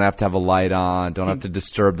 Don't have to have a light on. Don't have to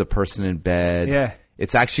disturb the person in bed. Yeah.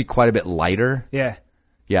 It's actually quite a bit lighter. Yeah.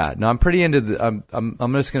 Yeah. No, I'm pretty into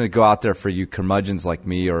I'm just going to go out there for you curmudgeons like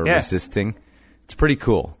me or resisting. It's pretty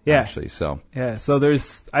cool. Yeah. Actually. So. Yeah. So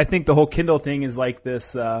I think the whole Kindle thing is like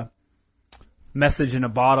this, message in a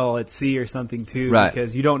bottle at sea or something too, right?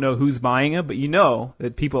 Because you don't know who's buying it, but you know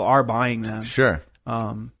that people are buying them. Sure.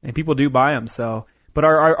 And people do buy them. So, but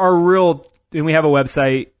our real, and we have a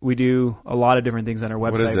website. We do a lot of different things on our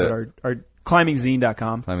website. What is it? But our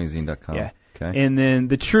climbingzine.com. Climbingzine.com. Yeah. Okay. And then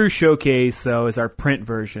the true showcase though is our print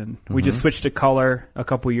version. Mm-hmm. We just switched to color a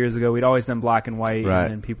couple years ago. We'd always done black and white, right.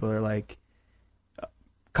 And then people are like,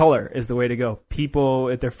 color is the way to go. People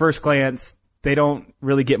at their first glance, they don't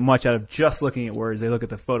really get much out of just looking at words. They look at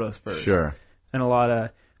the photos first. Sure. And a lot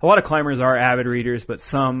of climbers are avid readers, but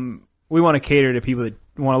we want to cater to people that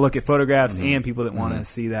want to look at photographs and people that want to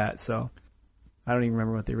see that. So I don't even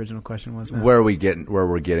remember what the original question was now. Where we're getting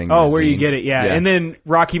Oh, the where you zine. get it, yeah. And then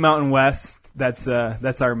Rocky Mountain West, that's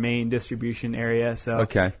our main distribution area. So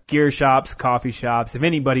Okay. gear shops, coffee shops, if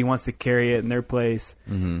anybody wants to carry it in their place,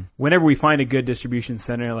 whenever we find a good distribution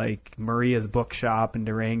center like Maria's Bookshop in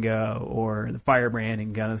Durango or the Firebrand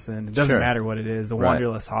in Gunnison, it doesn't Sure. matter what it is, the Right.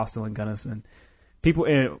 Wanderlust Hostel in Gunnison, people,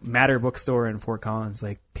 Matter Bookstore in Fort Collins,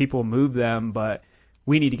 like people move them, but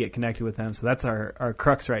we need to get connected with them. So that's our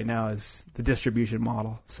crux right now is the distribution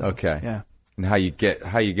model. So, Okay. Yeah. And how you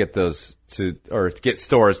get those to, or to get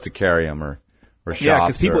stores to carry them or shops. Yeah,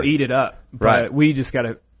 because people or- eat it up. But Right. we just got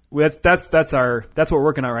to. That's what we're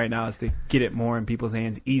working on right now is to get it more in people's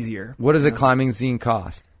hands easier. What does a climbing zine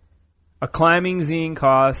cost? A climbing zine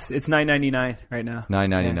costs it's $9.99 right now.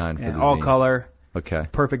 $9.99 for Yeah, the all zine. color, Okay.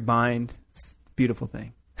 perfect bind. It's a beautiful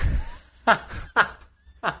thing.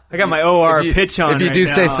 I got my OR pitch on. If you right do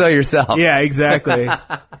now. say so yourself. Yeah, exactly.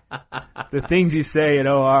 The things you say at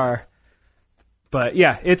OR. But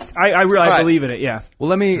yeah, it's I really Right. believe in it. Yeah.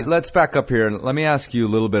 Well, let's back up here and let me ask you a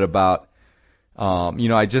little bit about,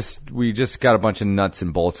 we just got a bunch of nuts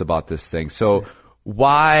and bolts about this thing. So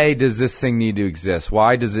why does this thing need to exist?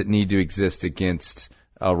 Why does it need to exist against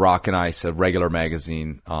Rock and Ice, a regular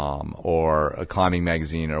magazine, or a climbing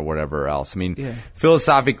magazine or whatever else? I mean,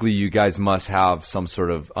 philosophically, you guys must have some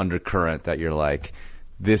sort of undercurrent that you're like,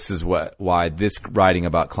 this is why this writing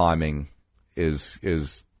about climbing is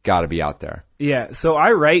got to be out there. Yeah, so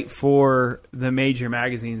I write for the major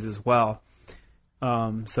magazines as well.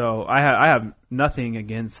 So I have nothing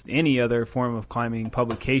against any other form of climbing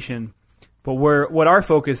publication, but what our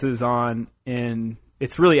focus is on, and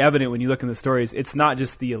it's really evident when you look in the stories, it's not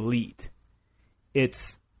just the elite.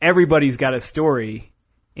 It's everybody's got a story,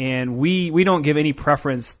 and we don't give any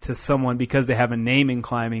preference to someone because they have a name in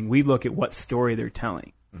climbing. We look at what story they're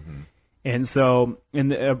telling. And so,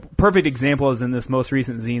 a perfect example is in this most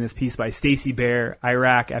recent zine, this piece by Stacy Bear,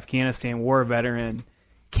 Iraq, Afghanistan war veteran,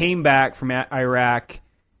 came back from Iraq,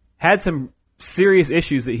 had some serious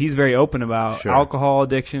issues that he's very open about, Sure. alcohol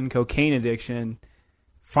addiction, cocaine addiction.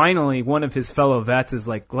 Finally, one of his fellow vets is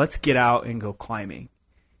like, let's get out and go climbing.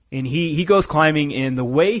 And he goes climbing, and the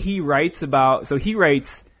way he writes he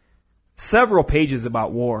writes several pages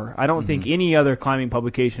about war. I don't think any other climbing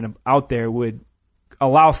publication out there would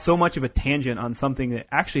allow so much of a tangent on something that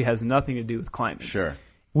actually has nothing to do with climbing. Sure.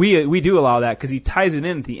 We do allow that because he ties it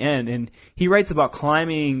in at the end, and he writes about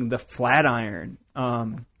climbing the Flatiron,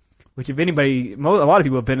 which if anybody, a lot of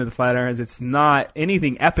people have been to the Flatirons. It's not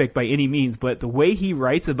anything epic by any means, but the way he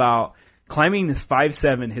writes about climbing this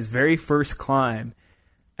 5.7, his very first climb,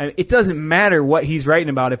 and it doesn't matter what he's writing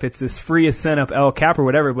about, if it's this free ascent up El Cap or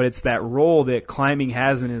whatever, but it's that role that climbing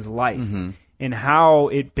has in his life. And how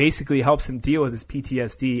it basically helps him deal with his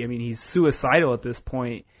PTSD. I mean, he's suicidal at this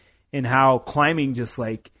point, and how climbing just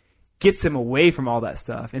like gets him away from all that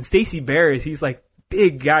stuff. And Stacy Bear he's like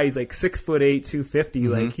big guy. He's like 6'8", 250.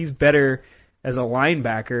 Like he's better as a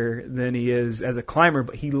linebacker than he is as a climber,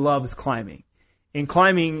 but he loves climbing. And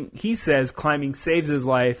climbing, he says, climbing saves his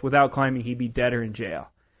life. Without climbing, he'd be dead or in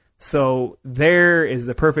jail. So there is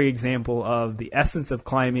the perfect example of the essence of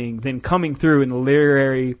climbing, then coming through in the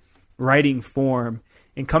literary writing form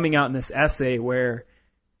and coming out in this essay where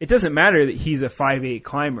it doesn't matter that he's a 5'8"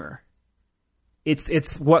 climber.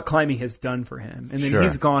 It's what climbing has done for him. And then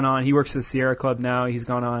he's gone on. He works at the Sierra Club now. He's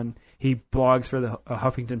gone on. He blogs for the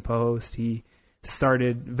Huffington Post. He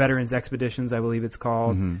started Veterans Expeditions, I believe it's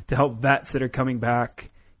called, to help vets that are coming back,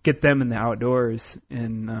 get them in the outdoors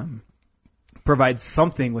and provide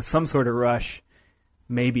something with some sort of rush.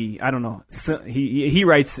 Maybe, I don't know. So he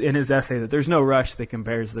writes in his essay that there's no rush that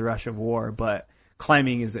compares to the rush of war, but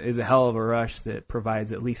climbing is a hell of a rush that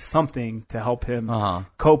provides at least something to help him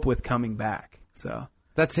cope with coming back. So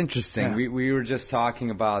That's interesting. Yeah. We were just talking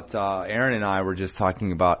about, Aaron and I were just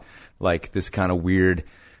talking about like this kind of weird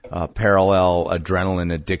parallel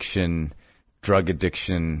adrenaline addiction, drug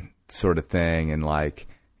addiction sort of thing. And like,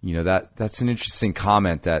 you know, that's an interesting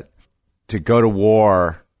comment that to go to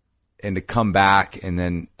war and to come back and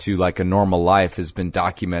then to like a normal life has been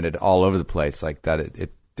documented all over the place. Like that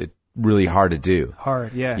it really hard to do.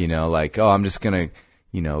 Hard, yeah. You know, like, oh, I'm just going to,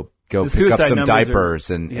 you know, go The pick up suicide some numbers diapers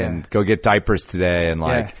and go get diapers today and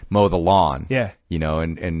like mow the lawn. Yeah. You know,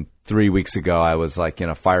 and 3 weeks ago I was like in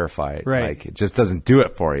a firefight. Right. Like it just doesn't do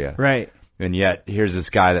it for you. Right. And yet here's this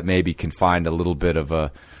guy that maybe can find a little bit of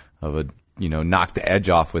a, you know, knock the edge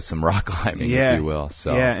off with some rock climbing, if you will.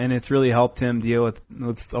 So yeah, and it's really helped him deal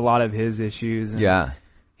with a lot of his issues. And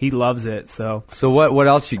he loves it. So what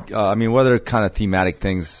else what other kind of thematic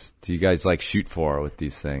things do you guys like shoot for with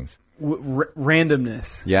these things?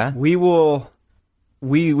 randomness. Yeah? We will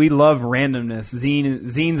we love randomness.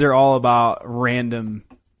 Zines are all about random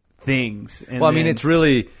things. And well, I mean, it's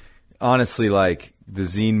really, honestly, like the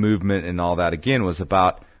zine movement and all that, again, was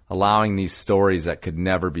about allowing these stories that could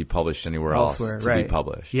never be published anywhere else to be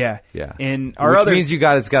published. Yeah. Yeah. And which means you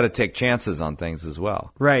guys got to take chances on things as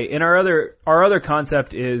well. Right. And our other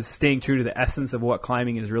concept is staying true to the essence of what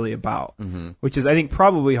climbing is really about, which is, I think,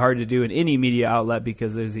 probably hard to do in any media outlet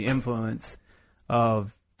because there's the influence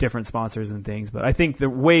of different sponsors and things. But I think the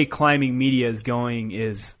way climbing media is going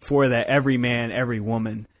is for that every man, every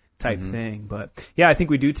woman type thing. But yeah, I think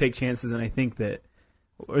we do take chances, and I think that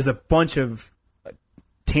there's a bunch of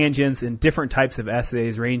tangents and different types of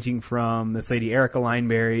essays, ranging from this lady Erica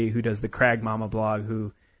Lineberry, who does the Crag Mama blog,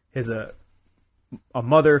 who is a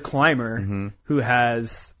mother climber who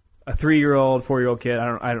has a 3-year-old, 4-year-old kid.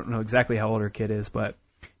 I don't know exactly how old her kid is, but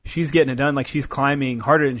she's getting it done. Like, she's climbing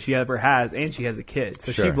harder than she ever has, and she has a kid,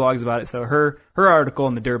 so she blogs about it. So her article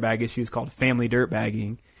in the Dirtbag issue is called Family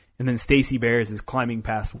Dirtbagging, and then Stacy Bears is Climbing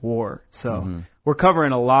Past War. So we're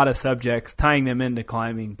covering a lot of subjects, tying them into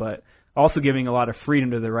climbing, but also giving a lot of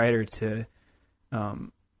freedom to the writer to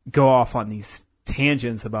go off on these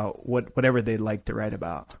tangents about whatever they'd like to write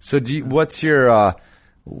about. So what's your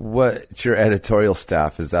editorial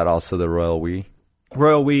staff? Is that also the Royal We?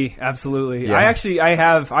 Royal We, absolutely. Yeah.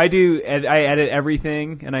 I edit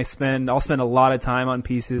everything, and I'll spend a lot of time on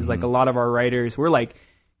pieces. Like, a lot of our writers, we're like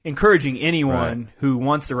encouraging anyone who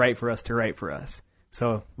wants to write for us to write for us.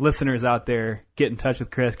 So listeners out there, get in touch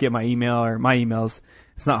with Chris, get my email or my emails.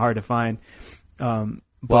 It's not hard to find. Well,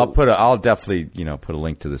 I'll definitely, put a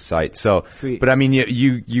link to the site. So, sweet. But I mean,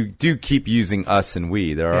 you do keep using us and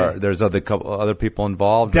we. There's other people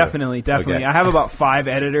involved. Definitely. Okay. I have about 5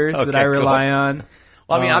 editors that I rely on.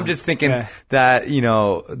 Well, I mean, I'm just thinking that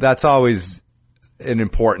that's always an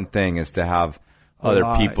important thing, is to have other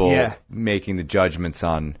people making the judgments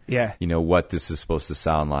on what this is supposed to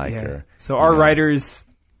sound like. Yeah. So our writers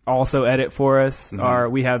also edit for us.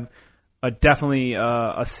 We have definitely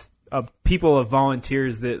a people of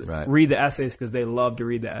volunteers that read the essays because they love to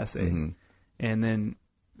read the essays, and then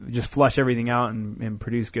just flush everything out and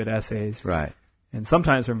produce good essays. Right. And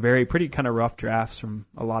sometimes from pretty kind of rough drafts from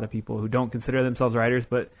a lot of people who don't consider themselves writers,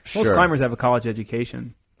 but most climbers have a college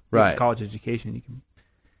education. Right. With a college education, you can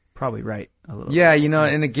probably write a little. Yeah,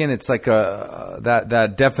 and again, it's like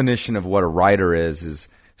that definition of what a writer is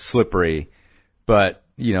slippery, but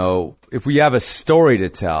if we have a story to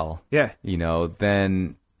tell,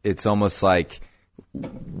 then it's almost like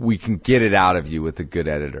we can get it out of you with a good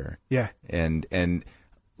editor. Yeah. And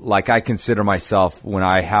like, I consider myself, when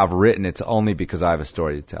I have written, it's only because I have a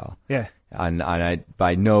story to tell. Yeah. And I,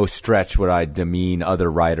 by no stretch would I demean other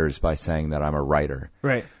writers by saying that I'm a writer.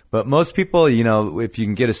 Right. But most people, if you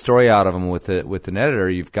can get a story out of them with an editor,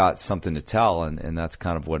 you've got something to tell, and that's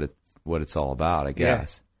kind of what it's all about, I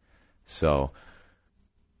guess. Yeah. So,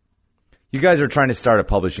 you guys are trying to start a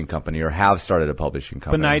publishing company, or have started a publishing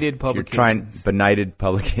company. Benighted Publications. Benighted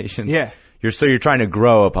Publications. Yeah. You're trying to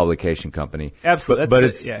grow a publication company. Absolutely. But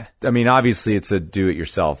it's I mean, obviously it's a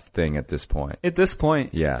do-it-yourself thing at this point. At this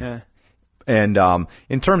point. Yeah. And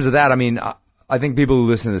in terms of that, I mean, I think people who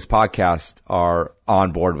listen to this podcast are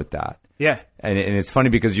on board with that. Yeah. And it's funny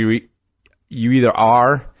because you either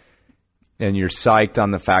are, and you're psyched on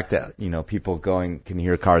the fact that, people can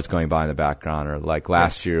hear cars going by in the background, or like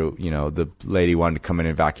last year, the lady wanted to come in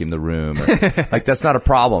and vacuum the room. Or, like, that's not a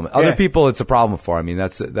problem. Other people, it's a problem for. I mean,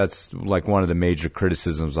 that's like one of the major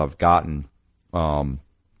criticisms I've gotten. Not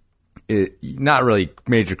really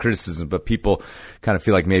major criticism, but people kind of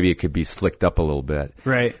feel like maybe it could be slicked up a little bit.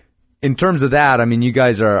 Right. In terms of that, I mean, you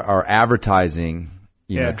guys are advertising,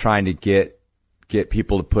 trying to get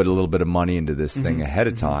people to put a little bit of money into this thing ahead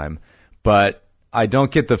of time. But I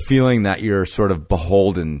don't get the feeling that you're sort of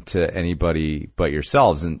beholden to anybody but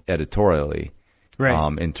yourselves editorially,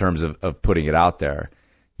 right? In terms of putting it out there.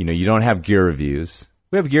 You don't have gear reviews.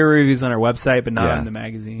 We have gear reviews on our website, but not in the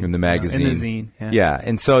magazine. In the magazine. In the zine. Yeah.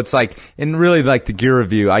 And so it's like, and really, like, the gear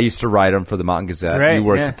review, I used to write them for the Mountain Gazette. Right, you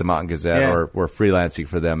worked at the Mountain Gazette, or were freelancing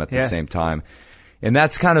for them at the same time. And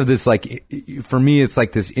that's kind of this, like, for me, it's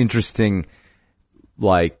like this interesting,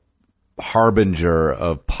 like, harbinger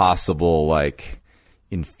of possible, like,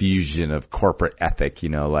 infusion of corporate ethic,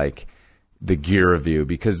 like the gear review.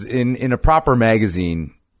 Because in a proper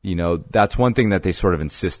magazine, that's one thing that they sort of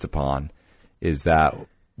insist upon, is that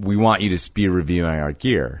we want you to be reviewing our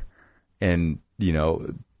gear. And,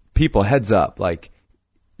 people, heads up, like,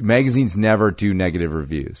 magazines never do negative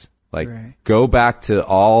reviews. Like, go back to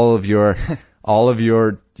all of your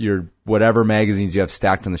whatever magazines you have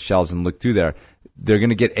stacked on the shelves and look through there. They're going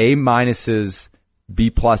to get A-minuses,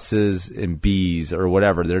 B pluses and Bs or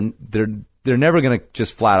whatever. They're never going to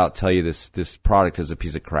just flat out tell you this product is a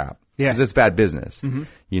piece of crap. Yeah. Because it's bad business.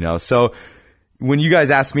 Mm-hmm. So when you guys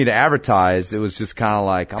asked me to advertise, it was just kind of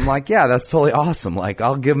like, I'm like, yeah, that's totally awesome. Like,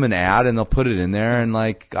 I'll give them an ad and they'll put it in there, and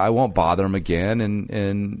like, I won't bother them again.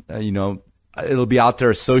 And it'll be out there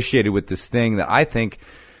associated with this thing that I think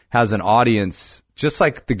has an audience, just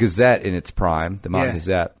like the Gazette in its prime, the Mountain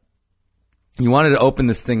Gazette. You wanted to open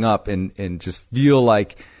this thing up and just feel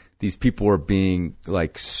like these people were being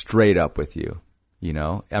like straight up with you.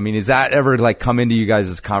 I mean, is that ever like come into you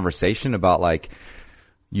guys' conversation about like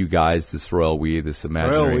you guys, this royal we, this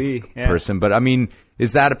imaginary person? But I mean,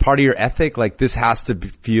 is that a part of your ethic? Like, this has to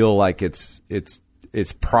feel like it's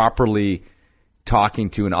properly talking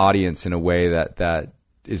to an audience in a way that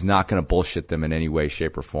is not going to bullshit them in any way,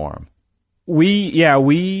 shape, or form.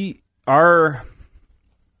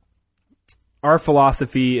 Our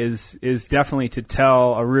philosophy is definitely to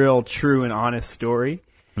tell a real, true, and honest story.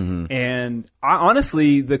 Mm-hmm. And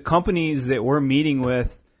honestly, the companies that we're meeting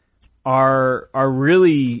with are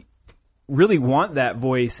really, really want that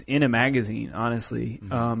voice in a magazine, honestly.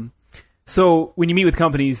 Mm-hmm. So when you meet with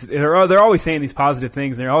companies, they're always saying these positive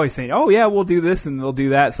things. They're always saying, oh, yeah, we'll do this and they'll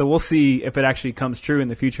do that. So we'll see if it actually comes true in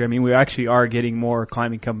the future. I mean, we actually are getting more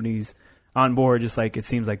climbing companies on board, just like it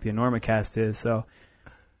seems like the Enormocast is. So,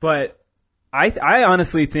 but I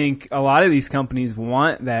honestly think a lot of these companies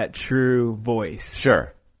want that true voice.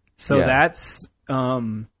 Sure. So that's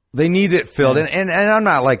they need it filled, and I'm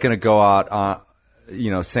not like going to go out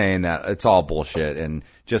saying that it's all bullshit, and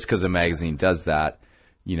just because a magazine does that,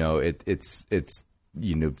 it's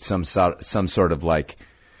some sort of like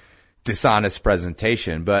dishonest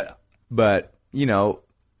presentation, but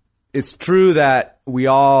it's true that we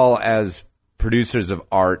all, as producers of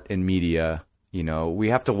art and media, we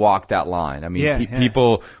have to walk that line. I mean,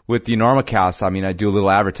 people with the Enormocast, I mean, I do a little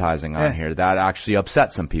advertising on here. That actually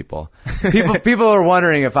upset some people. People are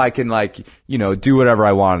wondering if I can do whatever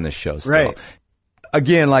I want on this show still. Right.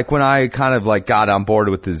 Again, like when I kind of like got on board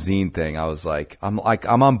with the zine thing, I was like, I'm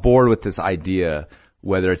on board with this idea,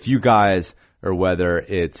 whether it's you guys or whether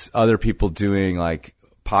it's other people doing like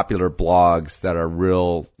popular blogs that are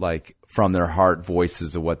real, like, from their heart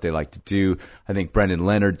voices of what they like to do. I think Brendan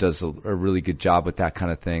Leonard does a really good job with that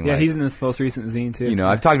kind of thing. Yeah, he's in this most recent zine too.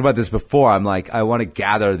 I've talked about this before. I'm like, I want to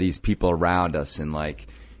gather these people around us and like,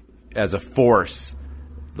 as a force,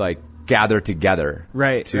 like gather together.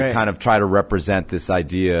 Right. To kind of try to represent this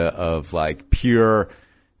idea of like pure,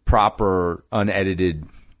 proper, unedited,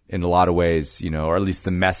 in a lot of ways, or at least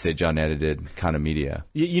the message unedited kind of media.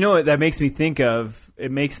 You know what that makes me think of?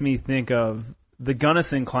 It makes me think of the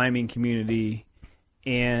Gunnison climbing community.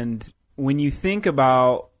 And when you think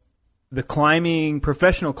about the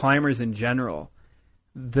professional climbers in general,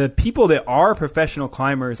 the people that are professional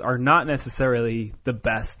climbers are not necessarily the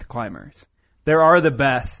best climbers. There are the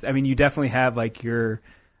best. I mean, you definitely have like your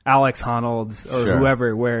Alex Honolds or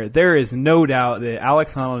whoever, where there is no doubt that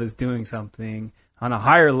Alex Honnold is doing something on a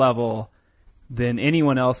higher level than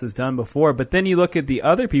anyone else has done before. But then you look at the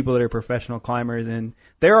other people that are professional climbers, and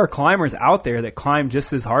there are climbers out there that climb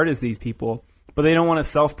just as hard as these people, but they don't want to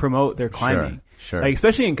self-promote their climbing. Sure. Like,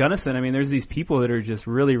 especially in Gunnison, I mean, there's these people that are just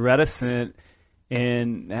really reticent,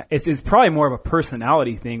 and it's probably more of a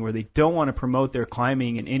personality thing where they don't want to promote their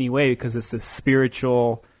climbing in any way because it's a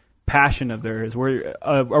spiritual passion of theirs. Where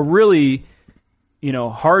a really,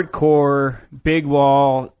 hardcore, big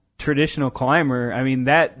wall, traditional climber, I mean,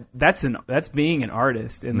 that's being an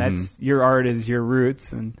artist, and that's your art is your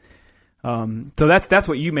roots, and so that's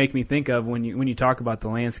what you make me think of when you talk about the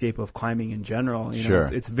landscape of climbing in general.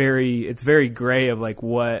 It's very gray of like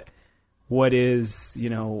what is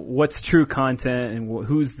what's true content and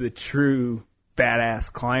who's the true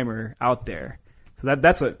badass climber out there. So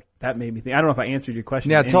that's what that made me think. I don't know if I answered your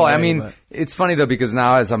question. Yeah, totally. I mean, it's funny though, because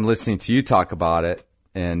now as I'm listening to you talk about it,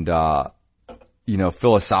 and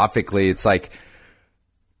philosophically, it's like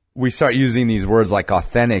we start using these words like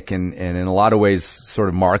authentic, and in a lot of ways, sort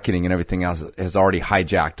of marketing and everything else has already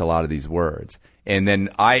hijacked a lot of these words. And then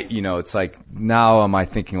it's like, now am I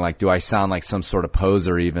thinking like, do I sound like some sort of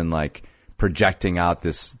poser, even like projecting out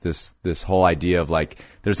this whole idea of like,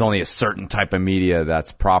 there's only a certain type of media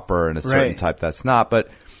that's proper and a certain type that's not.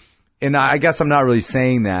 And I guess I'm not really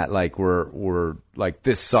saying that like we're like,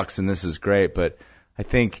 this sucks and this is great, but I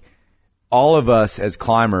think all of us as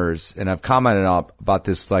climbers, and I've commented about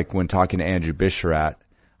this like when talking to Andrew Bisharat,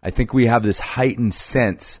 I think we have this heightened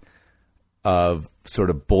sense of sort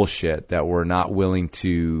of bullshit that we're not willing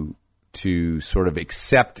to sort of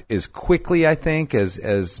accept as quickly, I think,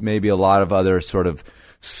 as maybe a lot of other sort of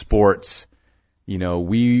sports.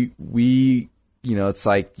 We it's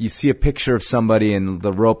like you see a picture of somebody and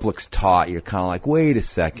the rope looks taut. You're kind of like, wait a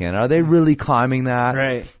second, are they really climbing that?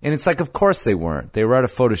 Right. And it's like, of course they weren't. They were at a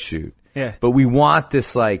photo shoot. Yeah. But we want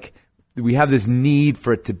this, like, we have this need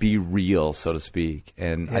for it to be real, so to speak.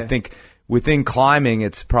 And I think within climbing,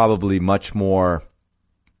 it's probably much more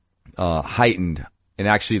heightened. And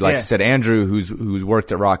actually, like I said, Andrew, who's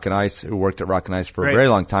worked at Rock and Ice, who worked at Rock and Ice for a very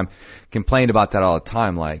long time, complained about that all the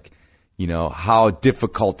time. Like, how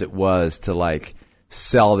difficult it was to, like,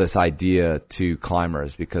 sell this idea to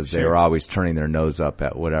climbers because they were always turning their nose up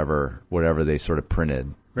at whatever they sort of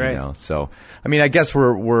printed. Right. So, I mean, I guess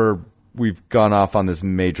we've gone off on this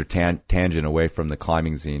major tangent away from the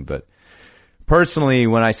climbing zine, but personally,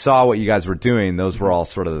 when I saw what you guys were doing, those were all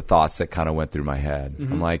sort of the thoughts that kind of went through my head.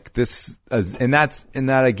 I'm like, and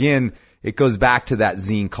that again, it goes back to that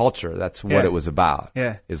zine culture. That's what it was about.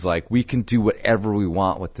 Yeah. Is like, we can do whatever we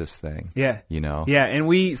want with this thing. Yeah. Yeah. And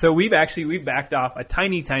we've backed off a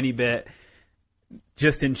tiny bit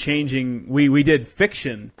just in changing. We did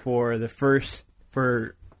fiction for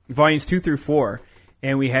volumes 2 through 4.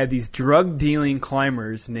 And we had these drug-dealing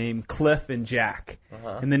climbers named Cliff and Jack.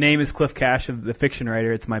 And the name is Cliff Cash, of the fiction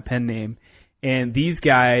writer. It's my pen name. And these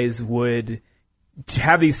guys would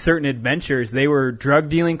have these certain adventures. They were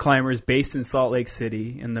drug-dealing climbers based in Salt Lake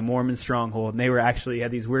City in the Mormon stronghold. And they were actually had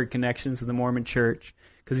these weird connections to the Mormon church.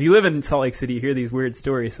 Because if you live in Salt Lake City, you hear these weird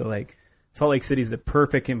stories. So, like, Salt Lake City is the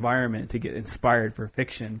perfect environment to get inspired for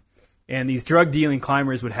fiction. And these drug-dealing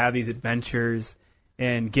climbers would have these adventures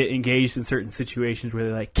and get engaged in certain situations where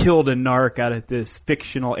they, like, killed a narc out at this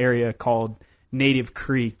fictional area called Native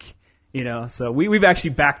Creek, So we've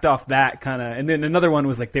actually backed off that kind of. And then another one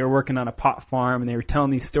was, like, they were working on a pot farm and they were telling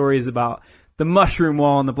these stories about the mushroom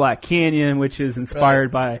wall in the Black Canyon, which is inspired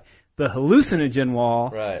by the hallucinogen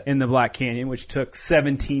wall in the Black Canyon, which took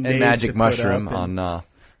 17 days. And magic to mushroom put up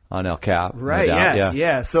on El Cap. Right. No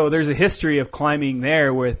yeah. So there's a history of climbing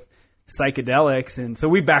there with psychedelics, and so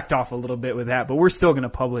we backed off a little bit with that, but we're still going to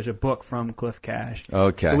publish a book from Cliff Cash.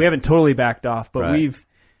 Okay. So we haven't totally backed off, but we've,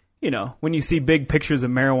 when you see big pictures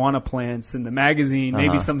of marijuana plants in the magazine,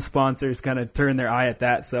 maybe some sponsors kind of turn their eye at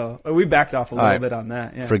that. So we backed off a little bit on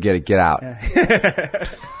that. Yeah. Forget it. Get out. Yeah.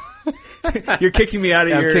 You're kicking me out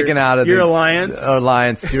of I'm kicking out of your alliance.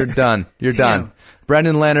 Alliance. You're done. You're done.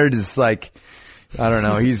 Brendan Leonard is like, I don't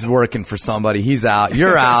know. He's working for somebody. He's out.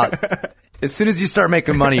 You're out. As soon as you start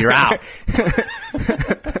making money, you're out.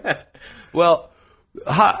 Well,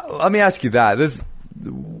 let me ask you that.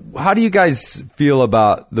 How do you guys feel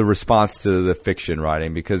about the response to the fiction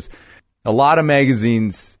writing? Because a lot of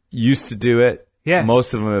magazines used to do it. Yeah.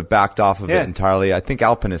 Most of them have backed off of it entirely. I think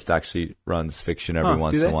Alpinist actually runs fiction every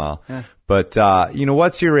once in a while. Yeah. But,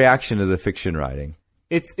 what's your reaction to the fiction writing?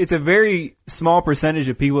 It's a very small percentage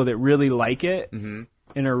of people that really like it and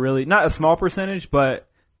are really, not a small percentage, but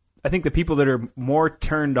I think the people that are more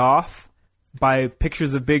turned off by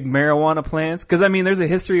pictures of big marijuana plants, because, I mean, there's a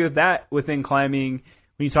history of that within climbing.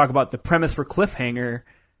 When you talk about the premise for Cliffhanger,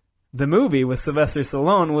 the movie with Sylvester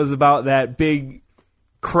Stallone was about that big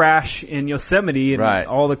crash in Yosemite, and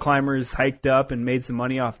all the climbers hiked up and made some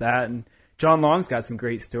money off that. And John Long's got some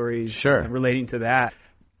great stories relating to that.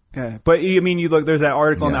 Yeah. But, I mean, you look, there's that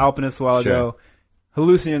article in the Alpinist a while ago,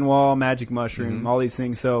 hallucinogen wall, magic mushroom, all these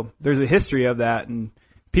things. So there's a history of that, and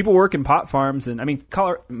people work in pot farms, and I mean,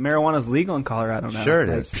 marijuana is legal in Colorado now. Sure it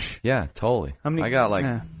is. Yeah, totally. I got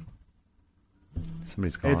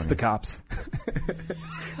somebody's calling. It's the cops.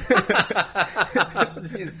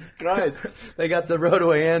 Jesus Christ! They got the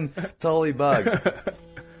roadway in. Totally bug. All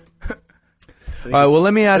right. Well,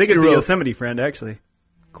 let me ask you. I think it's a Yosemite friend, actually.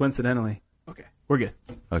 Coincidentally. Okay, we're good.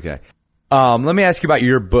 Okay. Let me ask you about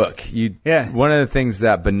your book. One of the things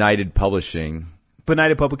that Benighted Publications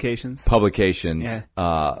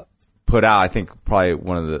put out, I think probably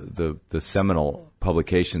one of the seminal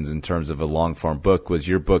publications in terms of a long form book was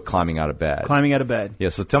your book, Climbing Out of Bed. Climbing Out of Bed. Yeah.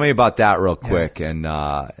 So tell me about that real quick, and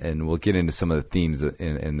we'll get into some of the themes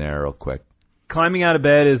in there real quick. Climbing Out of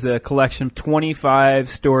Bed is a collection of 25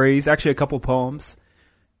 stories, actually a couple poems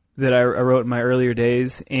that I wrote in my earlier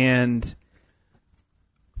days, and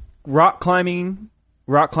rock climbing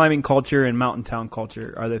culture, and mountain town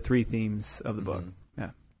culture are the three themes of the book.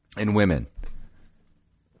 Yeah. And women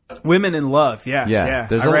and love. Yeah.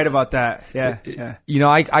 I write about that. Yeah.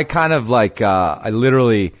 I kind of like, I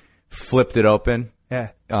literally flipped it open.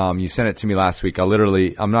 Yeah. You sent it to me last week.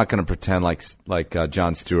 I'm not going to pretend like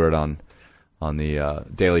Jon Stewart on the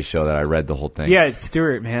Daily Show that I read the whole thing. Yeah, it's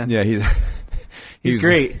Stewart, man. Yeah, he's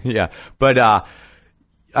great. Yeah. But,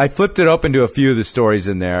 I flipped it open to a few of the stories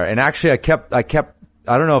in there, and actually I kept. I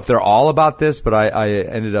don't know if they're all about this, but I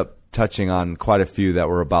ended up touching on quite a few that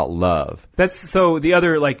were about love. That's so the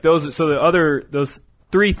other like those. So the other those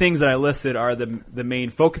three things that I listed are the main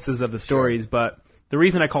focuses of the stories. Sure. But the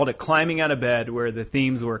reason I called it Climbing Out of Bed, where the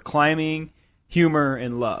themes were climbing, humor,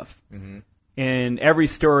 and love. Mm-hmm. And every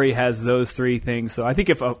story has those three things. So I think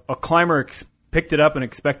if a climber picked it up and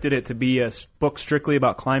expected it to be a book strictly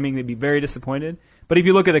about climbing, they'd be very disappointed. But if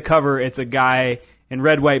you look at the cover, it's a guy in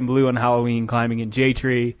red, white, and blue on Halloween climbing a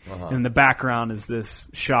J-tree. And in the background is this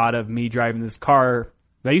shot of me driving this car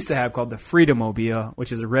that I used to have called the Freedomobile,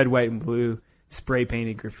 which is a red, white, and blue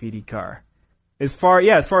spray-painted graffiti car. As far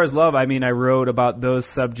as love, I mean, I wrote about those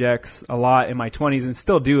subjects a lot in my 20s and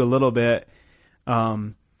still do a little bit.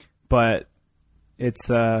 But it's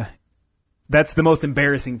that's the most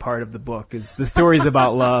embarrassing part of the book is the stories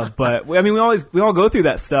about love. But I mean, we all go through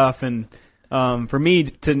that stuff, and for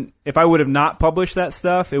me if I would have not published that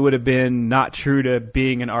stuff, it would have been not true to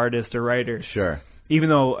being an artist or writer. Sure. Even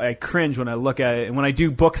though I cringe when I look at it, and when I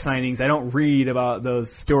do book signings, I don't read about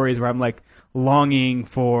those stories where I'm like longing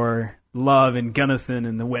for love in Gunnison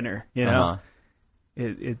in the winter. You know,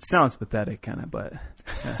 it sounds pathetic, kind of, but.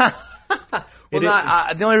 Yeah. Well,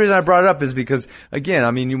 the only reason I brought it up is because, again,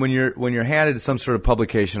 I mean, when you're handed some sort of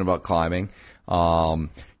publication about climbing,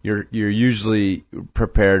 you're usually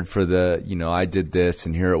prepared for the, I did this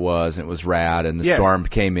and here it was and it was rad and the storm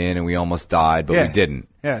came in and we almost died, but we didn't.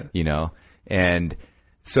 Yeah. And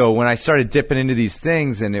so when I started dipping into these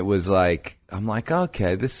things, and it was like, I'm like,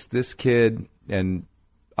 okay, this kid, and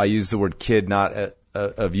I use the word kid not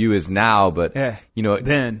of you as now, but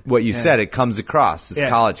then what you said, it comes across this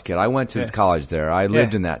college kid. I went to this college there. I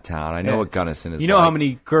lived in that town. I know what Gunnison is. You know how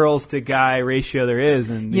many girls to guy ratio there is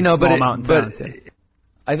in these small mountain towns.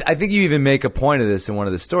 I think you even make a point of this in one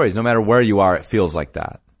of the stories. No matter where you are, it feels like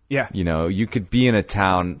that. Yeah. You could be in a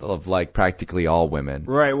town of like practically all women.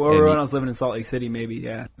 Right. Well, when I was living in Salt Lake City, maybe.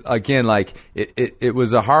 Yeah. Again, like it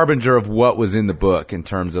was a harbinger of what was in the book in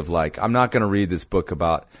terms of like, I'm not going to read this book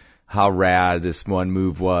about how rad this one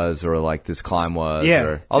move was, or like this climb was.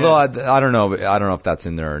 Yeah. Although I don't know. I don't know if that's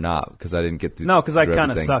in there or not because I didn't get through. No, because I kind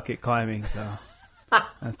of suck at climbing, so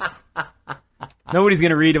nobody's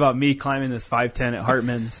gonna read about me climbing this 510 at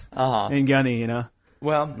Hartman's in Gunny,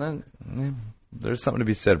 Well, there's something to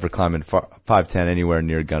be said for climbing 510 anywhere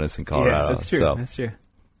near Gunnison, Colorado. Yeah, that's true. So, that's true.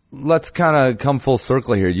 Let's kind of come full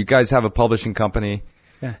circle here. You guys have a publishing company.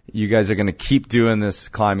 Yeah. You guys are going to keep doing this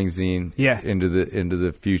climbing zine into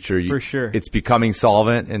the future. For sure. It's becoming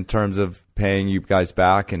solvent in terms of paying you guys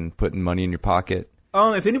back and putting money in your pocket.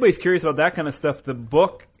 If anybody's curious about that kind of stuff, the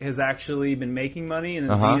book has actually been making money and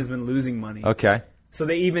the zine has been losing money. Okay. So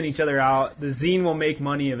they even each other out. The zine will make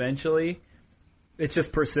money eventually. It's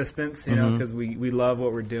just persistence, because we love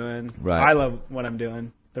what we're doing. Right. I love what I'm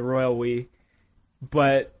doing, the royal we.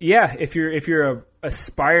 But yeah, if you're a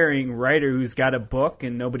aspiring writer who's got a book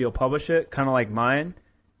and nobody will publish it, kind of like mine,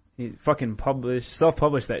 you fucking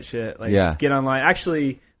self-publish that shit. Get online.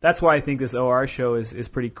 Actually, that's why I think this OR show is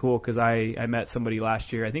pretty cool, because I met somebody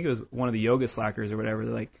last year. I think it was one of the yoga slackers or whatever.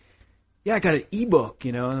 They're like, yeah, I got an ebook,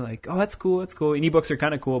 and they're like, oh, that's cool. And ebooks are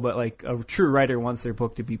kind of cool, but like a true writer wants their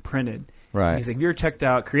book to be printed. Right. And he's like, have you ever checked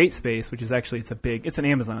out CreateSpace, which is actually, it's an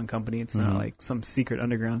Amazon company. It's not like some secret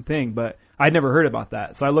underground thing, but I'd never heard about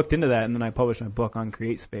that. So I looked into that, and then I published my book on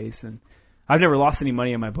CreateSpace, and I've never lost any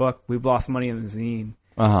money in my book. We've lost money in the zine.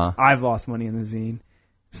 I've lost money in the zine.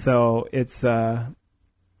 So it's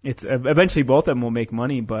eventually both of them will make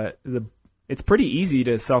money, but it's pretty easy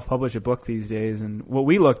to self-publish a book these days. And what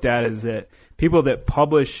we looked at is that people that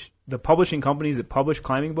the publishing companies that publish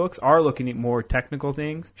climbing books are looking at more technical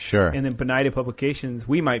things. Sure. And then Benida Publications,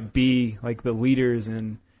 we might be like the leaders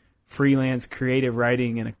in freelance creative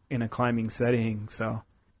writing in a climbing setting. So,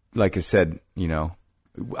 like I said,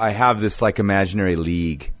 I have this like imaginary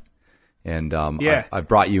league, and I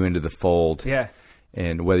brought you into the fold. Yeah.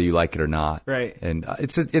 And whether you like it or not. Right. And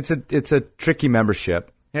it's a tricky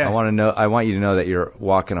membership. Yeah. I want you to know that you're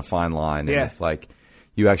walking a fine line. And if like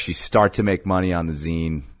you actually start to make money on the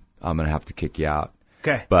zine, I'm going to have to kick you out.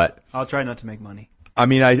 Okay. But I'll try not to make money. I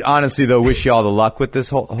mean, I honestly, though, wish you all the luck with this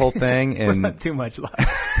whole thing. And not too much luck.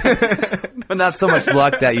 But not so much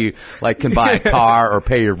luck that you like can buy a car or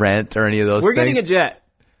pay your rent or any of those things. We're getting a jet.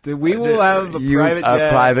 We will have a private jet. A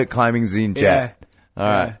private climbing zine jet. Yeah.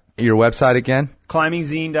 All right. Your website again?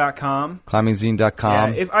 ClimbingZine.com.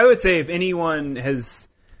 ClimbingZine.com. Yeah, I would say if anyone has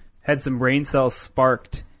had some brain cells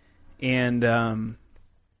sparked and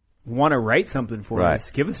want to write something for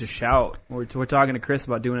us, give us a shout. We're talking to Chris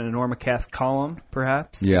about doing an Enormocast column,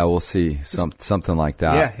 perhaps. Yeah, we'll see. Something like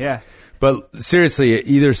that. Yeah. But seriously,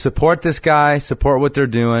 either support this guy, support what they're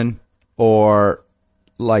doing, or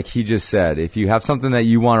like he just said, if you have something that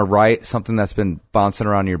you want to write, something that's been bouncing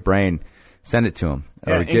around your brain, send it to him.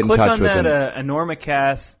 Yeah, or get in click touch on with that him.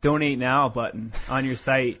 Enormocast Donate Now button on your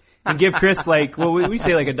site and give Chris like, what we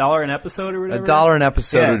say, like $1 an episode or whatever? $1 an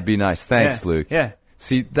episode Yeah. would be nice. Thanks, Yeah. Luke. Yeah.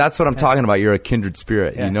 See, that's what I'm talking about. You're a kindred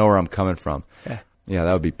spirit. Yeah. You know where I'm coming from. Yeah. Yeah,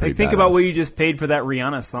 that would be pretty Like, think badass. about what you just paid for that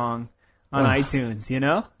Rihanna song on iTunes,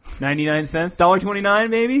 99 cents, $1.29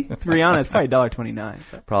 maybe? It's Rihanna, it's probably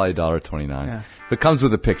 $1.29. Probably $1.29. Yeah. If it comes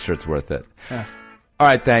with a picture, it's worth it. Yeah. All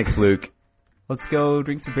right, thanks, Luke. Let's go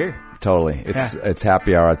drink some beer. Totally. It's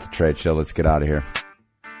happy hour at the trade show. Let's get out of here.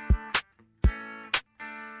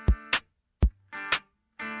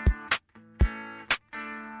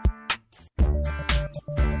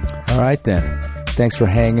 All right, then. Thanks for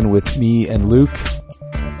hanging with me and Luke.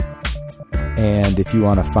 And if you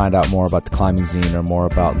want to find out more about the Climbing Zine or more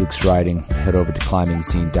about Luke's writing, head over to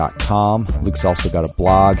climbingzine.com. Luke's also got a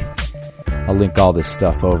blog. I'll link all this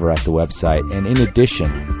stuff over at the website. And in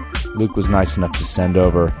addition, Luke was nice enough to send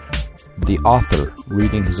over the author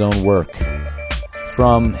reading his own work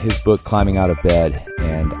from his book, Climbing Out of Bed.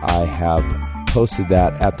 And I have posted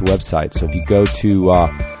that at the website. So if you go to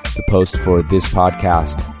the post for this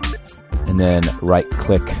podcast and then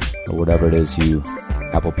right-click or whatever it is you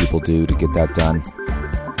Apple people do to get that done,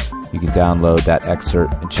 you can download that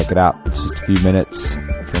excerpt and check it out. It's just a few minutes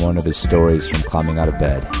from one of his stories from climbing out of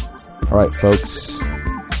bed. All right, folks,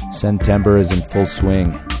 September is in full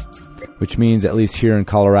swing, which means at least here in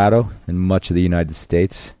Colorado and much of the United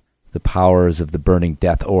States, the powers of the burning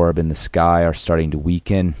death orb in the sky are starting to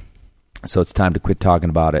weaken. So it's time to quit talking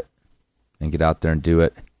about it and get out there and do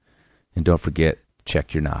it. And don't forget,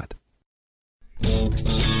 check your knot.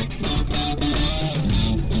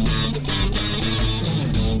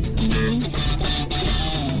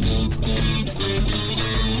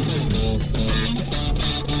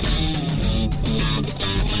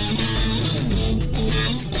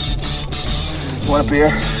 Want a beer?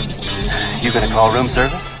 You gonna call room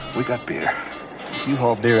service? We got beer. You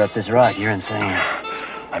haul beer up this rock, you're insane.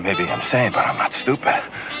 I may be insane, but I'm not stupid.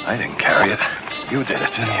 I didn't carry it. You did.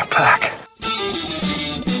 It's in your pack.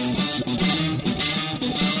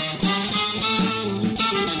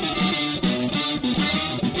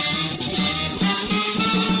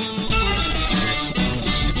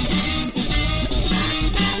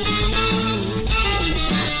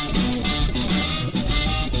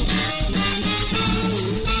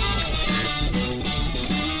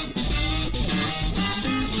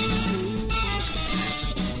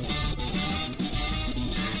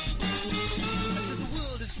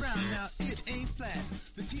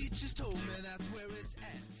 The teachers told me that's where it's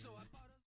at. So I